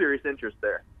there's some serious interest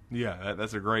there. Yeah,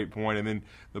 that's a great point. And then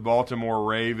the Baltimore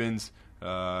Ravens,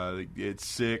 it's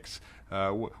 6.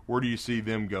 Where do you see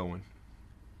them going?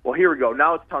 Well, here we go.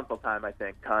 Now it's Tunsil time, I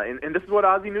think. And this is what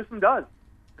Ozzie Newsome does.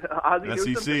 Ozzie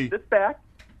Newsome just sits back.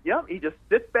 Yep, he just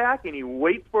sits back and he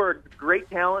waits for great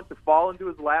talent to fall into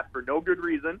his lap for no good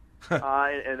reason.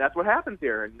 And that's what happens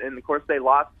here. And of course, they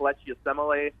lost Fletchy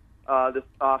Asemele this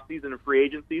offseason in free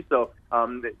agency. So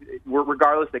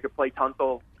regardless, they could play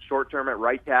Tunsil short-term at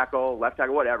right tackle, left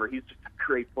tackle, whatever. He's just a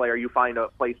great player. You find a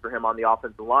place for him on the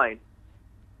offensive line.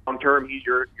 Long-term, he's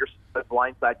your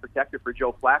blindside protector for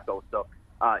Joe Flacco. So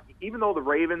even though the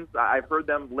Ravens, I've heard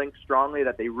them link strongly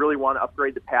that they really want to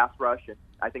upgrade the pass rush, and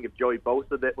I think if Joey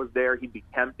Bosa was there, he'd be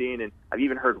tempting. And I've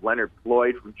even heard Leonard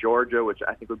Floyd from Georgia, which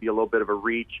I think would be a little bit of a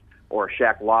reach, or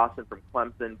Shaq Lawson from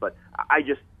Clemson. But I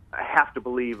have to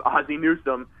believe Ozzie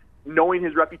Newsome, knowing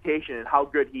his reputation and how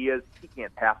good he is, he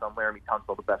can't pass on Laramie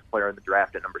Tunsil, the best player in the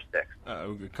draft at number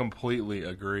 6. Completely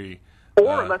agree.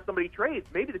 Or unless somebody trades,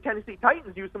 maybe the Tennessee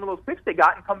Titans use some of those picks they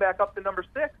got and come back up to number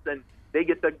 6, and they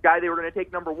get the guy they were going to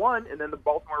take number 1, and then the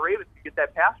Baltimore Ravens can get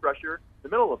that pass rusher in the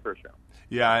middle of the first round.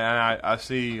 Yeah, and I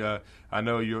see. I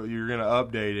know you're going to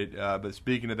update it, but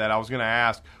speaking of that, I was going to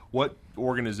ask, what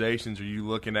organizations are you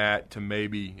looking at to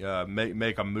maybe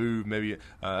make a move, maybe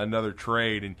another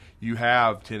trade? And you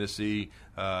have Tennessee.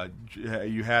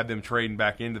 You had them trading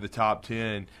back into the top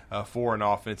 10 for an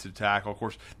offensive tackle. Of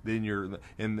course, then you're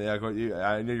in the.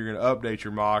 I know you're going to update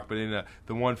your mock, but in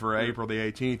the one for April the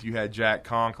 18th, you had Jack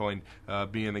Conklin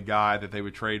being the guy that they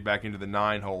would trade back into the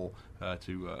 9 hole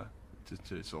to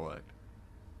select.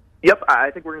 Yep, I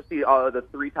think we're going to see the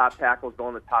 3 top tackles go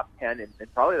in the top 10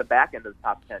 and probably the back end of the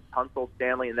top 10. Tunsil,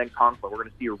 Stanley, and then Conklin. We're going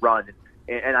to see a run.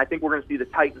 And I think we're going to see the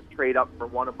Titans trade up for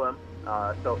one of them.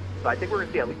 So I think we're going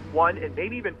to see at least 1 and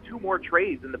maybe even 2 more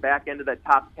trades in the back end of that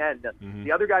top 10.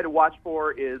 The other guy to watch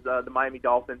for is the Miami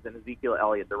Dolphins and Ezekiel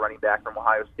Elliott, the running back from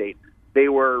Ohio State. They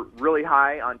were really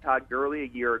high on Todd Gurley a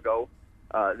year ago.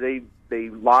 They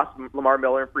lost Lamar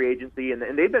Miller in free agency, and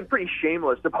they've been pretty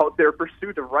shameless about their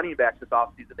pursuit of running backs this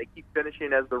offseason. They keep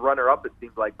finishing as the runner-up, it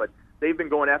seems like, but they've been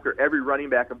going after every running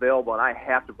back available, and I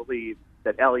have to believe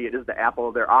that Elliott is the apple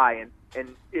of their eye.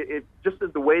 And it just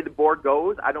as the way the board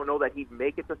goes, I don't know that he'd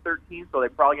make it to 13, so they're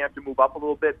probably going to have to move up a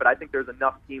little bit, but I think there's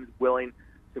enough teams willing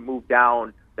to move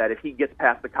down that if he gets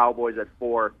past the Cowboys at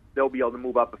 4, they'll be able to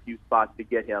move up a few spots to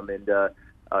get him. And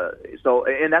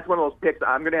and that's one of those picks.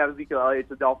 I'm going to have Ezekiel Elliott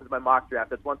to the Dolphins in my mock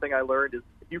draft. That's one thing I learned is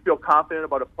if you feel confident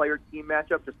about a player-team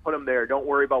matchup, just put him there. Don't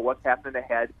worry about what's happening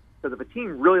ahead, because if a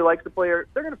team really likes the player,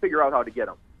 they're going to figure out how to get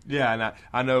him. Yeah, and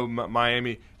I know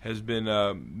Miami has been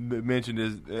mentioned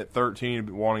as at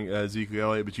 13 wanting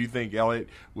Ezekiel Elliott, but you think Elliott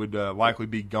would likely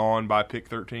be gone by pick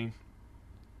 13?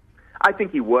 I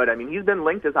think he would. I mean, he's been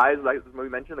linked as high as, like we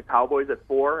mentioned, the Cowboys at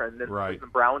 4, and then the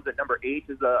Browns at number 8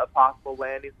 is a possible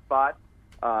landing spot.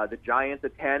 The Giants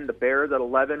at 10, the Bears at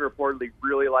 11 reportedly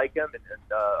really like him,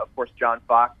 and of course John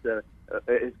Fox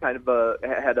is kind of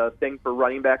had a thing for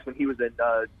running backs when he was in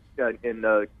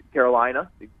Carolina.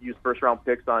 He used first-round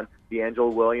picks on D'Angelo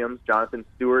Williams, Jonathan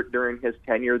Stewart during his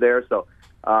tenure there. So,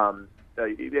 and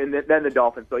then the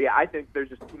Dolphins. So yeah, I think there's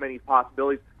just too many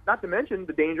possibilities. Not to mention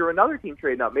the danger of another team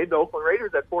trading up. Maybe the Oakland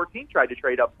Raiders at 14 tried to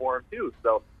trade up for him too.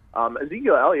 So.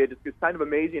 Ezekiel Elliott, it's kind of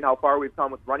amazing how far we've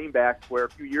come with running backs, where a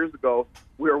few years ago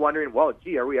we were wondering, well,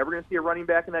 gee, are we ever going to see a running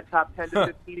back in that top 10 to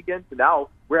 15 again? So now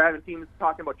we're having teams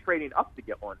talking about trading up to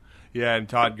get one. Yeah, and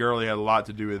Todd Gurley had a lot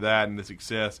to do with that and the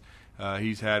success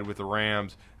he's had with the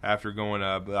Rams after going,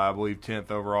 I believe, 10th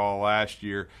overall last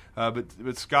year.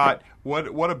 But Scott,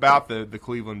 what about the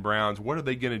Cleveland Browns? What are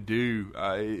they going to do?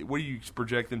 What do you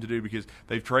project them to do? Because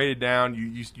they've traded down.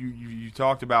 You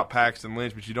talked about Paxton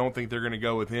Lynch, but you don't think they're going to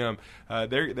go with him.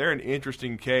 They're an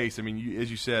interesting case. I mean,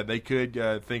 as you said, they could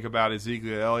think about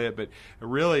Ezekiel Elliott, but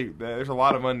really there's a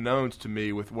lot of unknowns to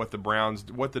me with what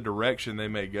the direction they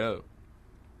may go.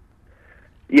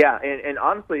 Yeah, and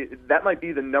honestly, that might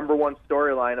be the number one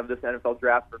storyline of this NFL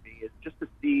draft for me, is just to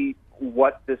see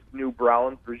what this new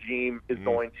Browns regime is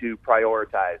going to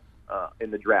prioritize in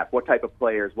the draft. What type of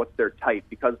players, what's their type,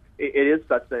 because it is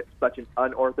such an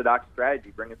unorthodox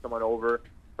strategy, bringing someone over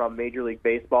from Major League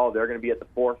Baseball. They're going to be at the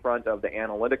forefront of the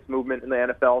analytics movement in the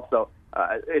NFL, so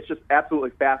it's just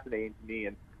absolutely fascinating to me.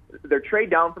 And their trade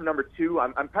down from number 2,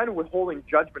 I'm kind of withholding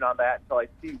judgment on that until I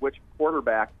see which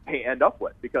quarterback they end up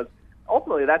with, because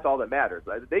ultimately, that's all that matters.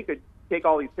 They could take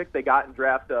all these picks they got and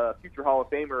draft a future Hall of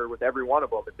Famer with every one of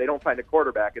them. If they don't find a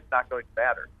quarterback, it's not going to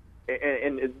matter.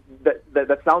 And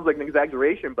that sounds like an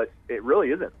exaggeration, but it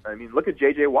really isn't. I mean, look at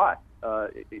J.J. Watt.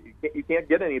 You can't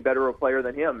get any better of a player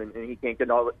than him, and he can't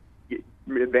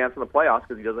advance in the playoffs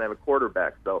because he doesn't have a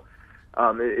quarterback. So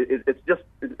it's just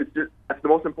that's the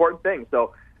most important thing.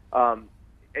 So.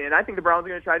 And I think the Browns are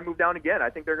going to try to move down again. I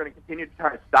think they're going to continue to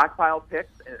try to stockpile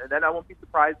picks, and then I won't be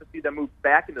surprised to see them move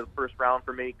back into the first round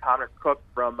for maybe Connor Cook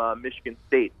from Michigan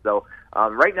State. So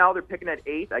right now they're picking at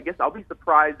 8. I guess I'll be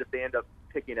surprised if they end up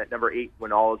picking at number 8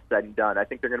 when all is said and done. I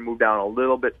think they're going to move down a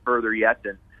little bit further yet.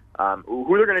 And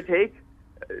who they're going to take,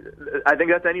 I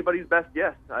think that's anybody's best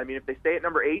guess. I mean, if they stay at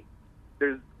number 8,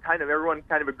 everyone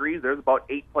kind of agrees there's about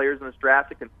 8 players in this draft,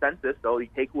 a consensus. So you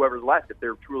take whoever's left if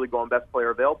they're truly going best player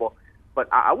available. But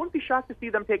I wouldn't be shocked to see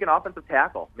them take an offensive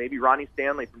tackle, maybe Ronnie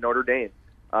Stanley from Notre Dame,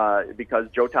 because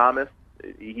Joe Thomas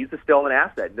he's still an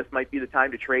asset. And this might be the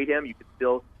time to trade him. You could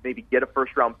still maybe get a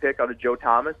first-round pick out of Joe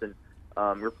Thomas and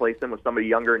replace him with somebody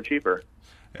younger and cheaper.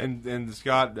 And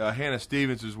Scott, Hannah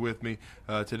Stevens is with me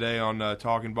today on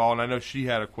Talking Ball, and I know she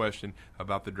had a question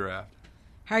about the draft.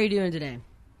 How are you doing today?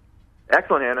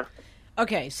 Excellent, Hannah.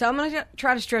 Okay, so I'm going to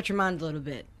try to stretch your mind a little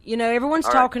bit. You know, everyone's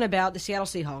talking about the Seattle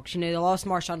Seahawks. You know, they lost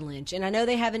Marshawn Lynch. And I know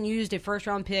they haven't used a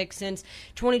first-round pick since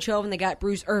 2012 when they got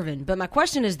Bruce Irvin. But my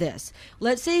question is this.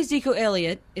 Let's say Ezekiel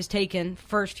Elliott is taken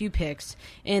first few picks,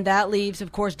 and that leaves,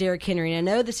 of course, Derrick Henry. And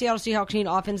I know the Seattle Seahawks need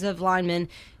offensive linemen.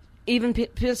 Even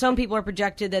some people are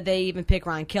projected that they even pick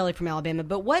Ryan Kelly from Alabama.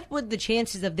 But what would the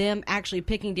chances of them actually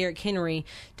picking Derrick Henry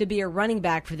to be a running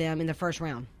back for them in the first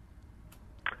round?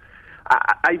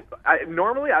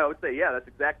 Normally I would say, yeah, that's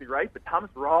exactly right. But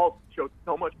Thomas Rawls showed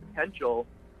so much potential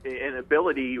and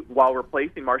ability while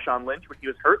replacing Marshawn Lynch when he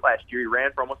was hurt last year. He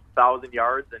ran for almost 1,000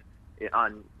 yards and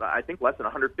on, I think, less than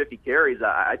 150 carries.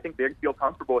 I think they feel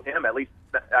comfortable with him. At least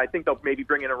I think they'll maybe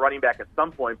bring in a running back at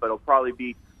some point, but it'll probably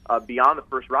be beyond the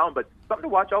first round. But something to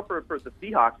watch out for the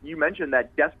Seahawks. You mentioned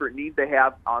that desperate need they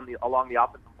have along the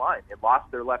offensive line. They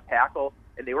lost their left tackle,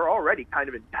 and they were already kind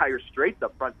of in dire straits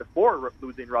up front before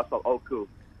losing Russell Okung.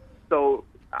 So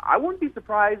I wouldn't be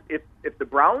surprised if the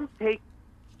Browns take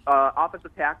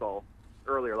offensive tackle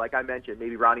earlier, like I mentioned,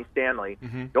 maybe Ronnie Stanley.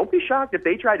 Mm-hmm. Don't be shocked if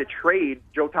they try to trade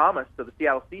Joe Thomas to the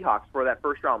Seattle Seahawks for that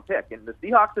first-round pick. And the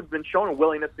Seahawks have been shown a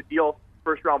willingness to deal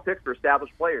first-round picks for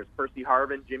established players. Percy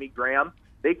Harvin, Jimmy Graham.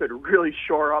 They could really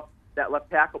shore up that left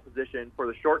tackle position for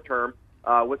the short term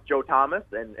with Joe Thomas,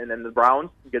 and then the Browns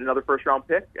get another first-round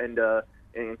pick and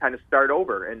kind of start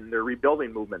over in their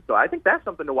rebuilding movement. So I think that's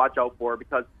something to watch out for,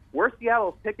 because where Seattle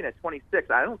is picking at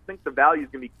 26, I don't think the value is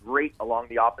going to be great along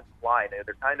the offensive line.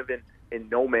 They're kind of in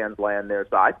no man's land there.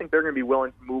 So I think they're going to be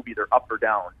willing to move either up or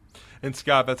down. And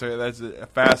Scott, that's a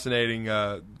fascinating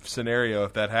scenario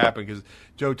if that happened, because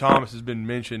Joe Thomas has been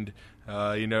mentioned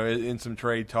in some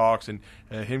trade talks, and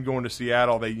him going to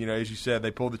Seattle, they, as you said,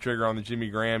 they pulled the trigger on the Jimmy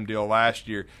Graham deal last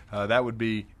year. That would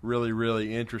be really,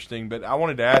 really interesting. But I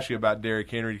wanted to ask you about Derrick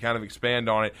Henry to kind of expand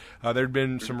on it. There have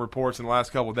been some reports in the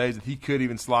last couple of days that he could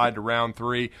even slide to round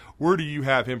 3. Where do you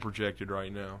have him projected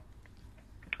right now?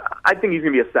 I think he's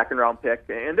going to be a second-round pick,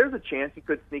 and there's a chance he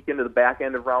could sneak into the back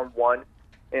end of round 1.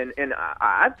 And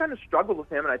I've kind of struggled with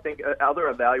him, and I think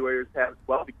other evaluators have as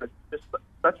well, because he's just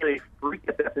such a freak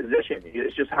at that position.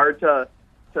 It's just hard to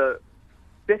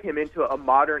fit him into a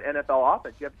modern NFL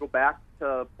offense. You have to go back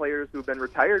to players who've been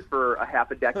retired for a half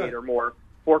a decade or more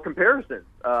for comparisons.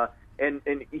 And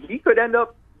he could end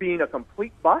up being a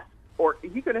complete bust, or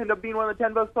he could end up being one of the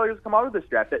 10 best players to come out of this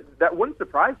draft. That wouldn't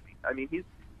surprise me. I mean, he's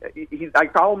I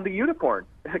call him the unicorn,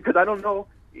 because I don't know.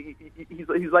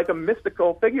 He's like a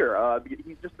mystical figure.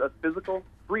 He's just a physical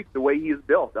freak the way he is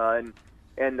built, and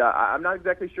I'm not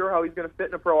exactly sure how he's going to fit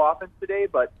in a pro offense today.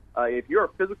 But if you're a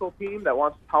physical team that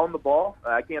wants to pound the ball,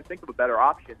 I can't think of a better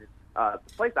option. The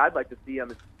place I'd like to see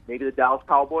him is maybe the Dallas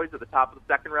Cowboys at the top of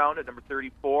the second round at number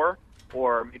 34,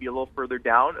 or maybe a little further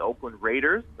down, Oakland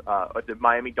Raiders. The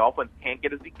Miami Dolphins can't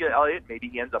get Ezekiel Elliott. Maybe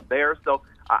he ends up there. So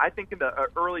I think in the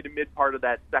early to mid part of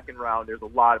that second round, there's a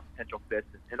lot of potential fits.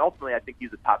 And ultimately, I think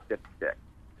he's a top 50 pick.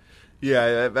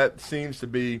 Yeah, that seems to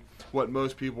be what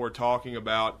most people are talking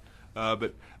about.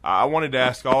 But I wanted to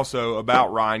ask also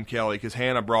about Ryan Kelly, because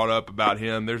Hannah brought up about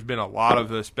him. There's been a lot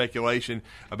of speculation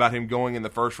about him going in the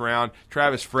first round.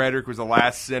 Travis Frederick was the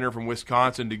last center from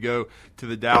Wisconsin to go to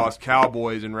the Dallas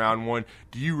Cowboys in round 1.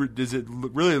 Does it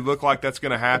really look like that's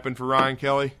going to happen for Ryan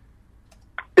Kelly?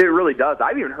 It really does.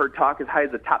 I've even heard talk as high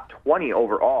as the top 20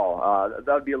 overall.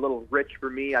 That would be a little rich for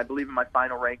me. I believe in my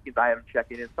final rankings, I haven't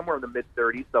checked in somewhere in the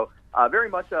mid-30s. So very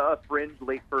much a fringe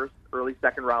late first, early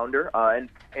second rounder.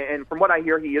 And from what I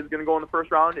hear, he is going to go in the first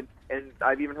round. And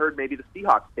I've even heard maybe the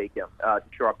Seahawks take him to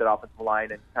shore up that offensive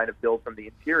line and kind of build from the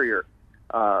interior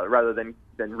rather than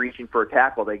reaching for a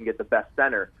tackle. They can get the best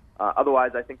center.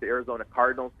 Otherwise, I think the Arizona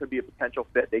Cardinals could be a potential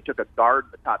fit. They took a guard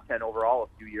in the top 10 overall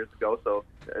a few years ago, so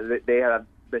they have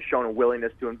been shown a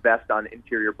willingness to invest on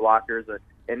interior blockers,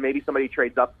 and maybe somebody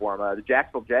trades up for them. The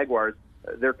Jacksonville Jaguars,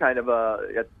 they're kind of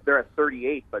they're at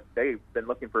 38, but they've been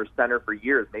looking for a center for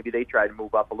years. Maybe they try to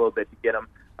move up a little bit to get him.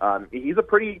 He's a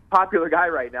pretty popular guy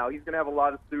right now. He's going to have a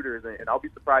lot of suitors, and I'll be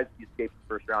surprised if he escapes the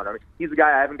first round. I mean, he's a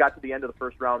guy I haven't got to the end of the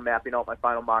first round mapping out my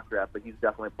final mock draft, but he's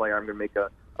definitely a player I'm going to make a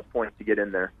point to get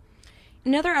in there.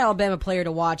 Another Alabama player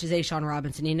to watch is A'Shawn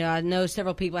Robinson. I know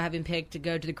several people have him picked to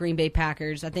go to the Green Bay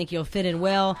Packers. I think he'll fit in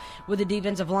well with the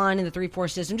defensive line in the 3-4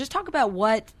 system. Just talk about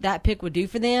what that pick would do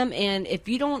for them, and if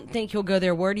you don't think he'll go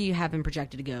there, where do you have him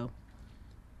projected to go?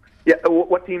 Yeah,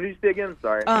 what team did you say again?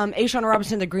 Sorry. A'Shawn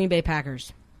Robinson, the Green Bay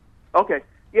Packers. Okay.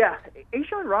 Yeah,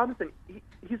 A'Shawn Robinson,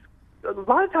 he's a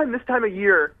lot of time this time of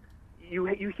year, you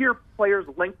hear players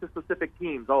linked to specific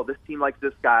teams. Oh, this team likes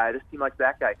this guy, this team likes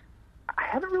that guy. I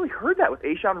haven't really heard that with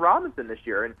A'Shawn Robinson this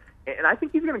year, and I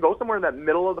think he's going to go somewhere in that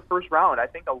middle of the first round. I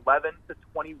think 11 to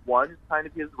 21 is kind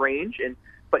of his range,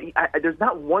 but there's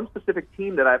not one specific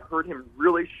team that I've heard him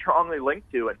really strongly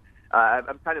linked to, and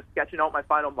I'm kind of sketching out my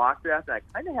final mock draft, and I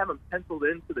kind of have him penciled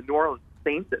into the New Orleans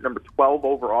Saints at number 12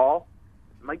 overall.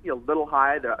 It might be a little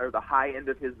high, or the high end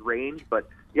of his range, but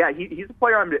yeah, he's a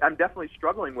player I'm definitely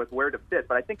struggling with where to fit,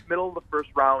 but I think middle of the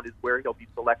first round is where he'll be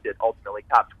selected ultimately,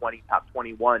 top 20, top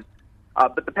 21.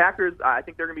 But the Packers, I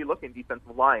think they're going to be looking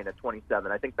defensive line at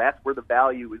 27. I think that's where the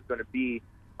value is going to be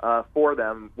for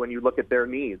them when you look at their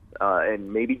needs.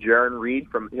 And maybe Jaron Reed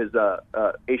from his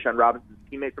A'Shawn Robinson's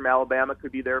teammate from Alabama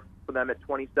could be there for them at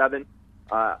 27.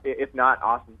 If not,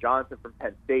 Austin Johnson from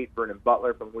Penn State, Vernon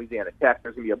Butler from Louisiana Tech.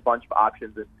 There's going to be a bunch of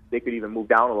options, and they could even move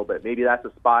down a little bit. Maybe that's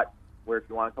a spot where if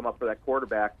you want to come up for that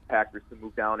quarterback, Packers can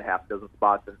move down a half dozen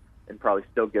spots and probably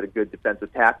still get a good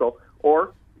defensive tackle.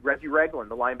 Or Reggie Ragland,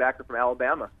 the linebacker from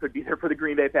Alabama, could be there for the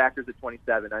Green Bay Packers at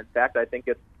 27. In fact, I think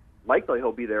it's likely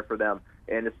he'll be there for them.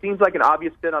 And it seems like an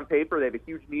obvious fit on paper. They have a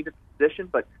huge need at the position,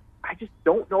 but I just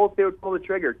don't know if they would pull the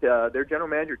trigger. Their general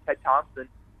manager, Ted Thompson,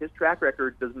 his track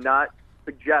record does not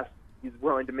suggest he's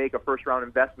willing to make a first-round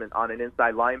investment on an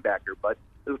inside linebacker. But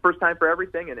it's the first time for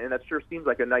everything, and that sure seems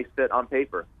like a nice fit on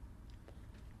paper.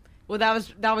 Well, that was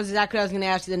exactly what I was going to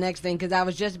ask you the next thing, because I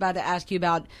was just about to ask you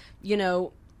about,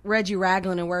 Reggie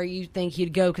Ragland and where you think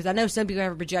he'd go, because I know some people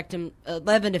have projected him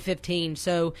 11 to 15.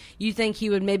 So you think he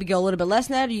would maybe go a little bit less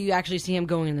than that, or you actually see him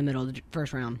going in the middle of the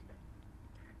first round?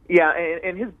 Yeah,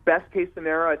 and his best case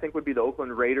scenario, I think, would be the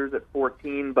Oakland Raiders at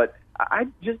 14. But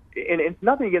and it's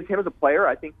nothing against him as a player.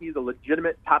 I think he's a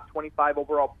legitimate top 25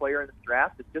 overall player in this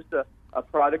draft. It's just a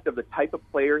product of the type of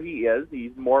player he is.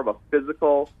 He's more of a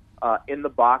physical,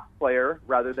 in-the-box player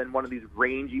rather than one of these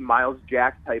rangy Miles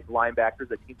Jack type linebackers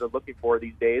that teams are looking for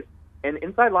these days. And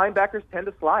inside linebackers tend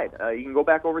to slide. You can go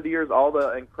back over the years, all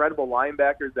the incredible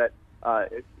linebackers that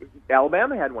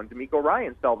Alabama had one. D'Amico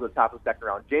Ryans fell to the top of the second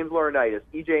round. James Laurinaitis,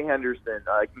 E.J. Henderson,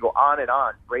 you can go on and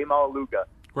on. Ray Malaluga.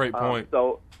 Great point.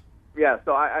 So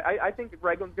I think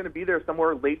Ragland's going to be there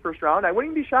somewhere late first round. I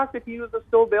wouldn't be shocked if he was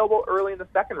still available early in the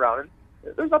second round. And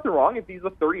there's nothing wrong if he's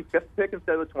the 35th pick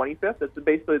instead of the 25th. It's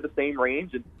basically the same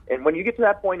range. And when you get to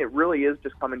that point, it really is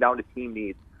just coming down to team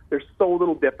needs. There's so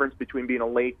little difference between being a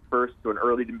late first to an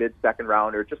early to mid second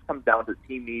rounder. It just comes down to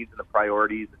team needs and the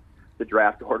priorities, the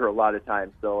draft order a lot of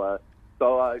times. So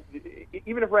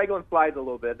even if Ragland slides a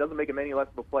little bit, it doesn't make him any less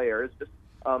of a player. It's just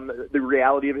the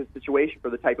reality of his situation for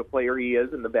the type of player he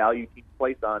is and the value teams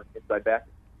place on inside back.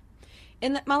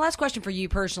 And my last question for you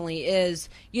personally is,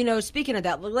 speaking of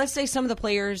that, let's say some of the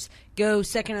players go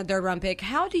second or third round pick.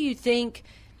 How do you think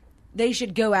they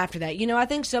should go after that? I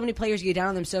think so many players get down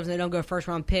on themselves and they don't go first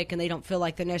round pick and they don't feel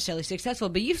like they're necessarily successful.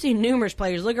 But you've seen numerous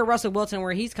players. Look at Russell Wilson,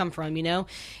 where he's come from,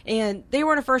 and they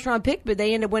weren't a first round pick, but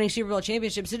they end up winning Super Bowl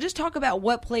championships. So just talk about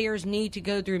what players need to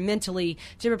go through mentally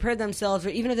to prepare themselves, or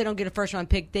even if they don't get a first round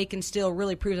pick, they can still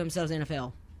really prove themselves in the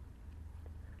NFL.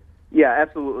 Yeah,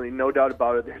 absolutely. No doubt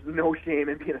about it. There's no shame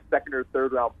in being a second or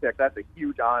third round pick. That's a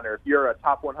huge honor. If you're a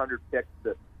top 100 pick,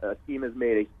 the team has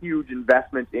made a huge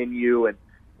investment in you, and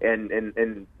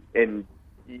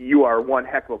you are one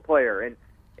heck of a player.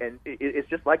 And it's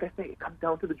just like I say, it comes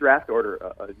down to the draft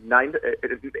order.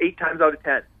 8 times out of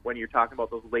 10 when you're talking about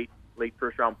those late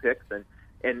first round picks.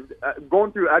 And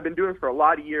going through, I've been doing this for a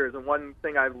lot of years, and one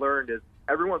thing I've learned is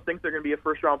everyone thinks they're going to be a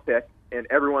first round pick, and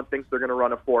everyone thinks they're going to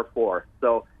run a 4.4.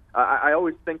 So I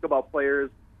always think about players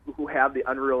who have the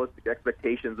unrealistic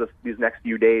expectations of these next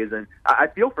few days, and I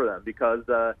feel for them because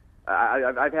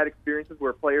I've had experiences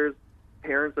where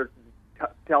parents are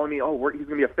telling me, he's going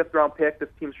to be a 5th-round pick. This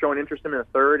team's showing interest in him in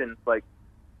a 3rd, and it's like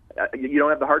you don't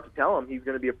have the heart to tell him he's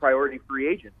going to be a priority free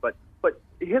agent. But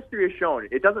history has shown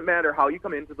it doesn't matter how you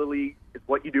come into the league; it's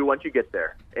what you do once you get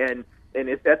there. And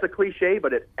that's a cliche,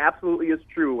 but it absolutely is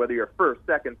true. Whether you're 1st,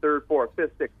 2nd, 3rd, 4th,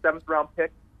 5th, 6th, 7th-round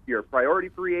pick, you're a priority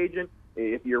free agent.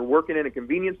 If you're working in a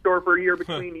convenience store for a year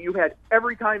between, you had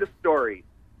every kind of story.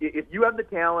 If you have the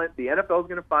talent, the NFL is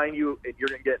going to find you, and you're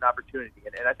going to get an opportunity.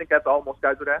 And I think that's all most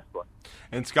guys would ask for.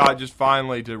 And, Scott, just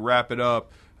finally to wrap it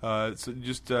up,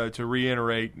 to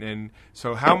reiterate, and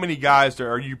so how many guys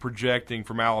are you projecting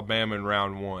from Alabama in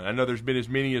round 1? I know there's been as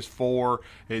many as 4.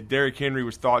 Derrick Henry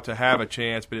was thought to have a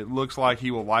chance, but it looks like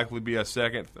he will likely be a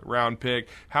 2nd-round pick.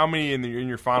 How many in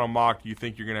your final mock do you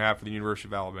think you're going to have for the University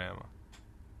of Alabama?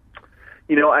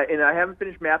 And I haven't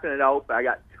finished mapping it out, but I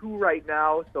got 2 right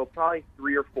now, so probably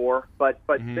 3 or 4. But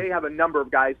they have a number of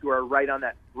guys who are right on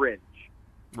that fringe.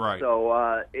 Right. So,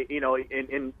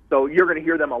 and so you're going to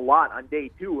hear them a lot on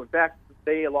day 2. In fact,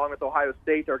 they, along with Ohio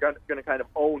State, are going to kind of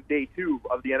own day 2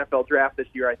 of the NFL draft this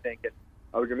year, I think. And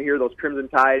we're going to hear those Crimson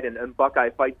Tide and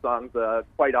Buckeye fight songs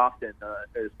quite often,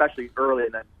 especially early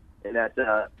in that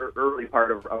early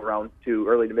part of round 2,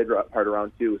 early to mid part of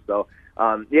round 2. So,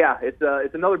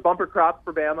 it's another bumper crop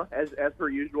for Bama as per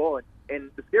usual.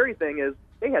 And the scary thing is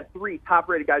they had 3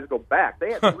 top-rated guys go back.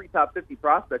 They had 3 top 50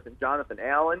 prospects in Jonathan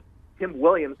Allen, Tim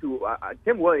Williams, who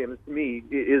Tim Williams to me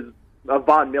is a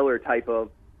Von Miller type of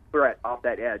threat off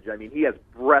that edge. I mean, he has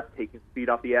breathtaking speed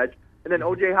off the edge. And then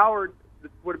O.J. Howard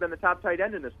would have been the top tight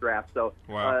end in this draft. So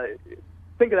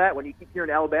think of that when you keep hearing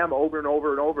Alabama over and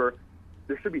over and over.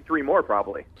 There should be 3 more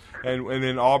probably. And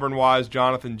then Auburn-wise,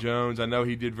 Jonathan Jones. I know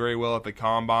he did very well at the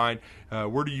Combine.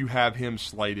 Where do you have him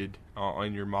slated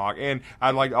on your mock? And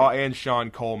and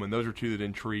Sean Coleman. Those are 2 that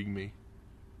intrigue me.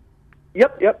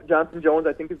 Yep. Jonathan Jones,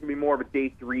 I think, is going to be more of a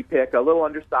day 3 pick. A little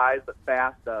undersized but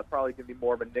fast. Probably going to be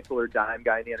more of a nickel or dime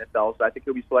guy in the NFL. So I think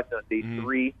he'll be selected on day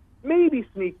 3. Maybe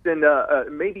sneaks into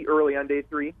maybe early on day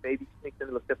 3. Maybe sneaks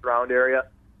into the 5th round area.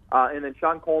 And then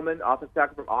Sean Coleman, offensive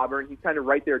tackle from Auburn. He's kind of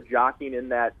right there jockeying in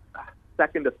that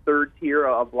 2nd to 3rd tier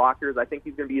of blockers. I think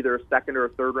he's going to be either a 2nd or a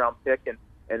 3rd round pick.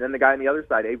 And then the guy on the other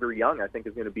side, Avery Young, I think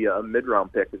is going to be a mid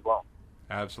round pick as well.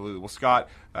 Absolutely. Well, Scott,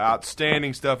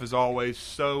 outstanding stuff as always.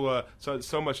 So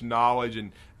much knowledge,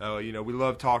 and we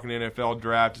love talking NFL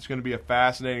draft. It's going to be a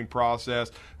fascinating process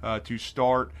to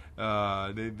start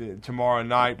tomorrow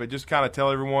night. But just kind of tell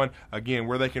everyone again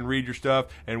where they can read your stuff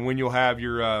and when you'll have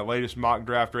your latest mock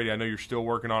draft ready. I know you're still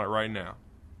working on it right now.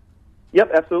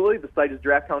 Yep, absolutely. The site is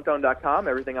draftcountdown.com.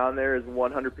 Everything on there is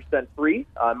 100% free.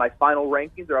 My final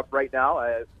rankings are up right now.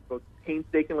 I was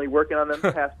painstakingly working on them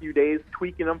the past few days,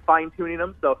 tweaking them, fine-tuning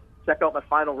them. So check out my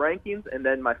final rankings, and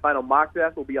then my final mock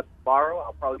draft will be up tomorrow.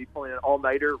 I'll probably be pulling an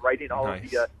all-nighter, writing all of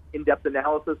the in-depth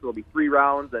analysis. It'll be 3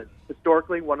 rounds, and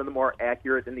historically one of the more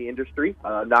accurate in the industry.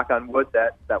 Knock on wood,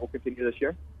 that will continue this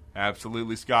year.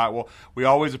 Absolutely, Scott. Well, we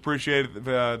always appreciate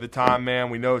the time, man.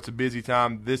 We know it's a busy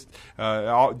time. This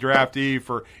draft eve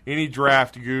for any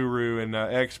draft guru and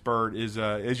expert is,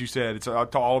 as you said, it's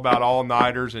all about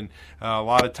all-nighters and a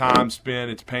lot of time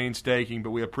spent. It's painstaking,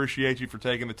 but we appreciate you for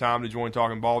taking the time to join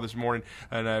Talking Ball this morning,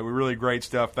 and really great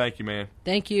stuff. Thank you, man.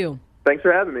 Thank you. Thanks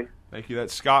for having me. Thank you.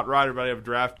 That's Scott Wright, everybody, of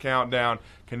Draft Countdown.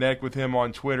 Connect with him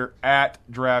on Twitter at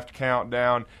Draft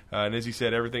Countdown. And as he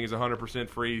said, everything is 100%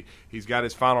 free. He's got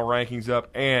his final rankings up,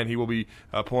 and he will be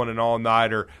pulling an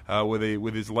all-nighter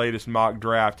with his latest mock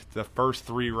draft. The first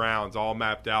 3 rounds all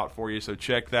mapped out for you, so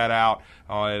check that out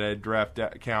at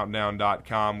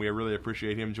draftcountdown.com. We really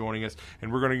appreciate him joining us.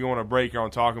 And we're going to go on a break here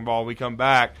on Talking Ball. When we come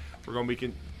back, we're going to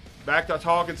be back to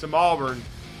talking some Auburn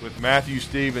with Matthew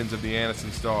Stevens of the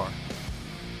Anniston Star.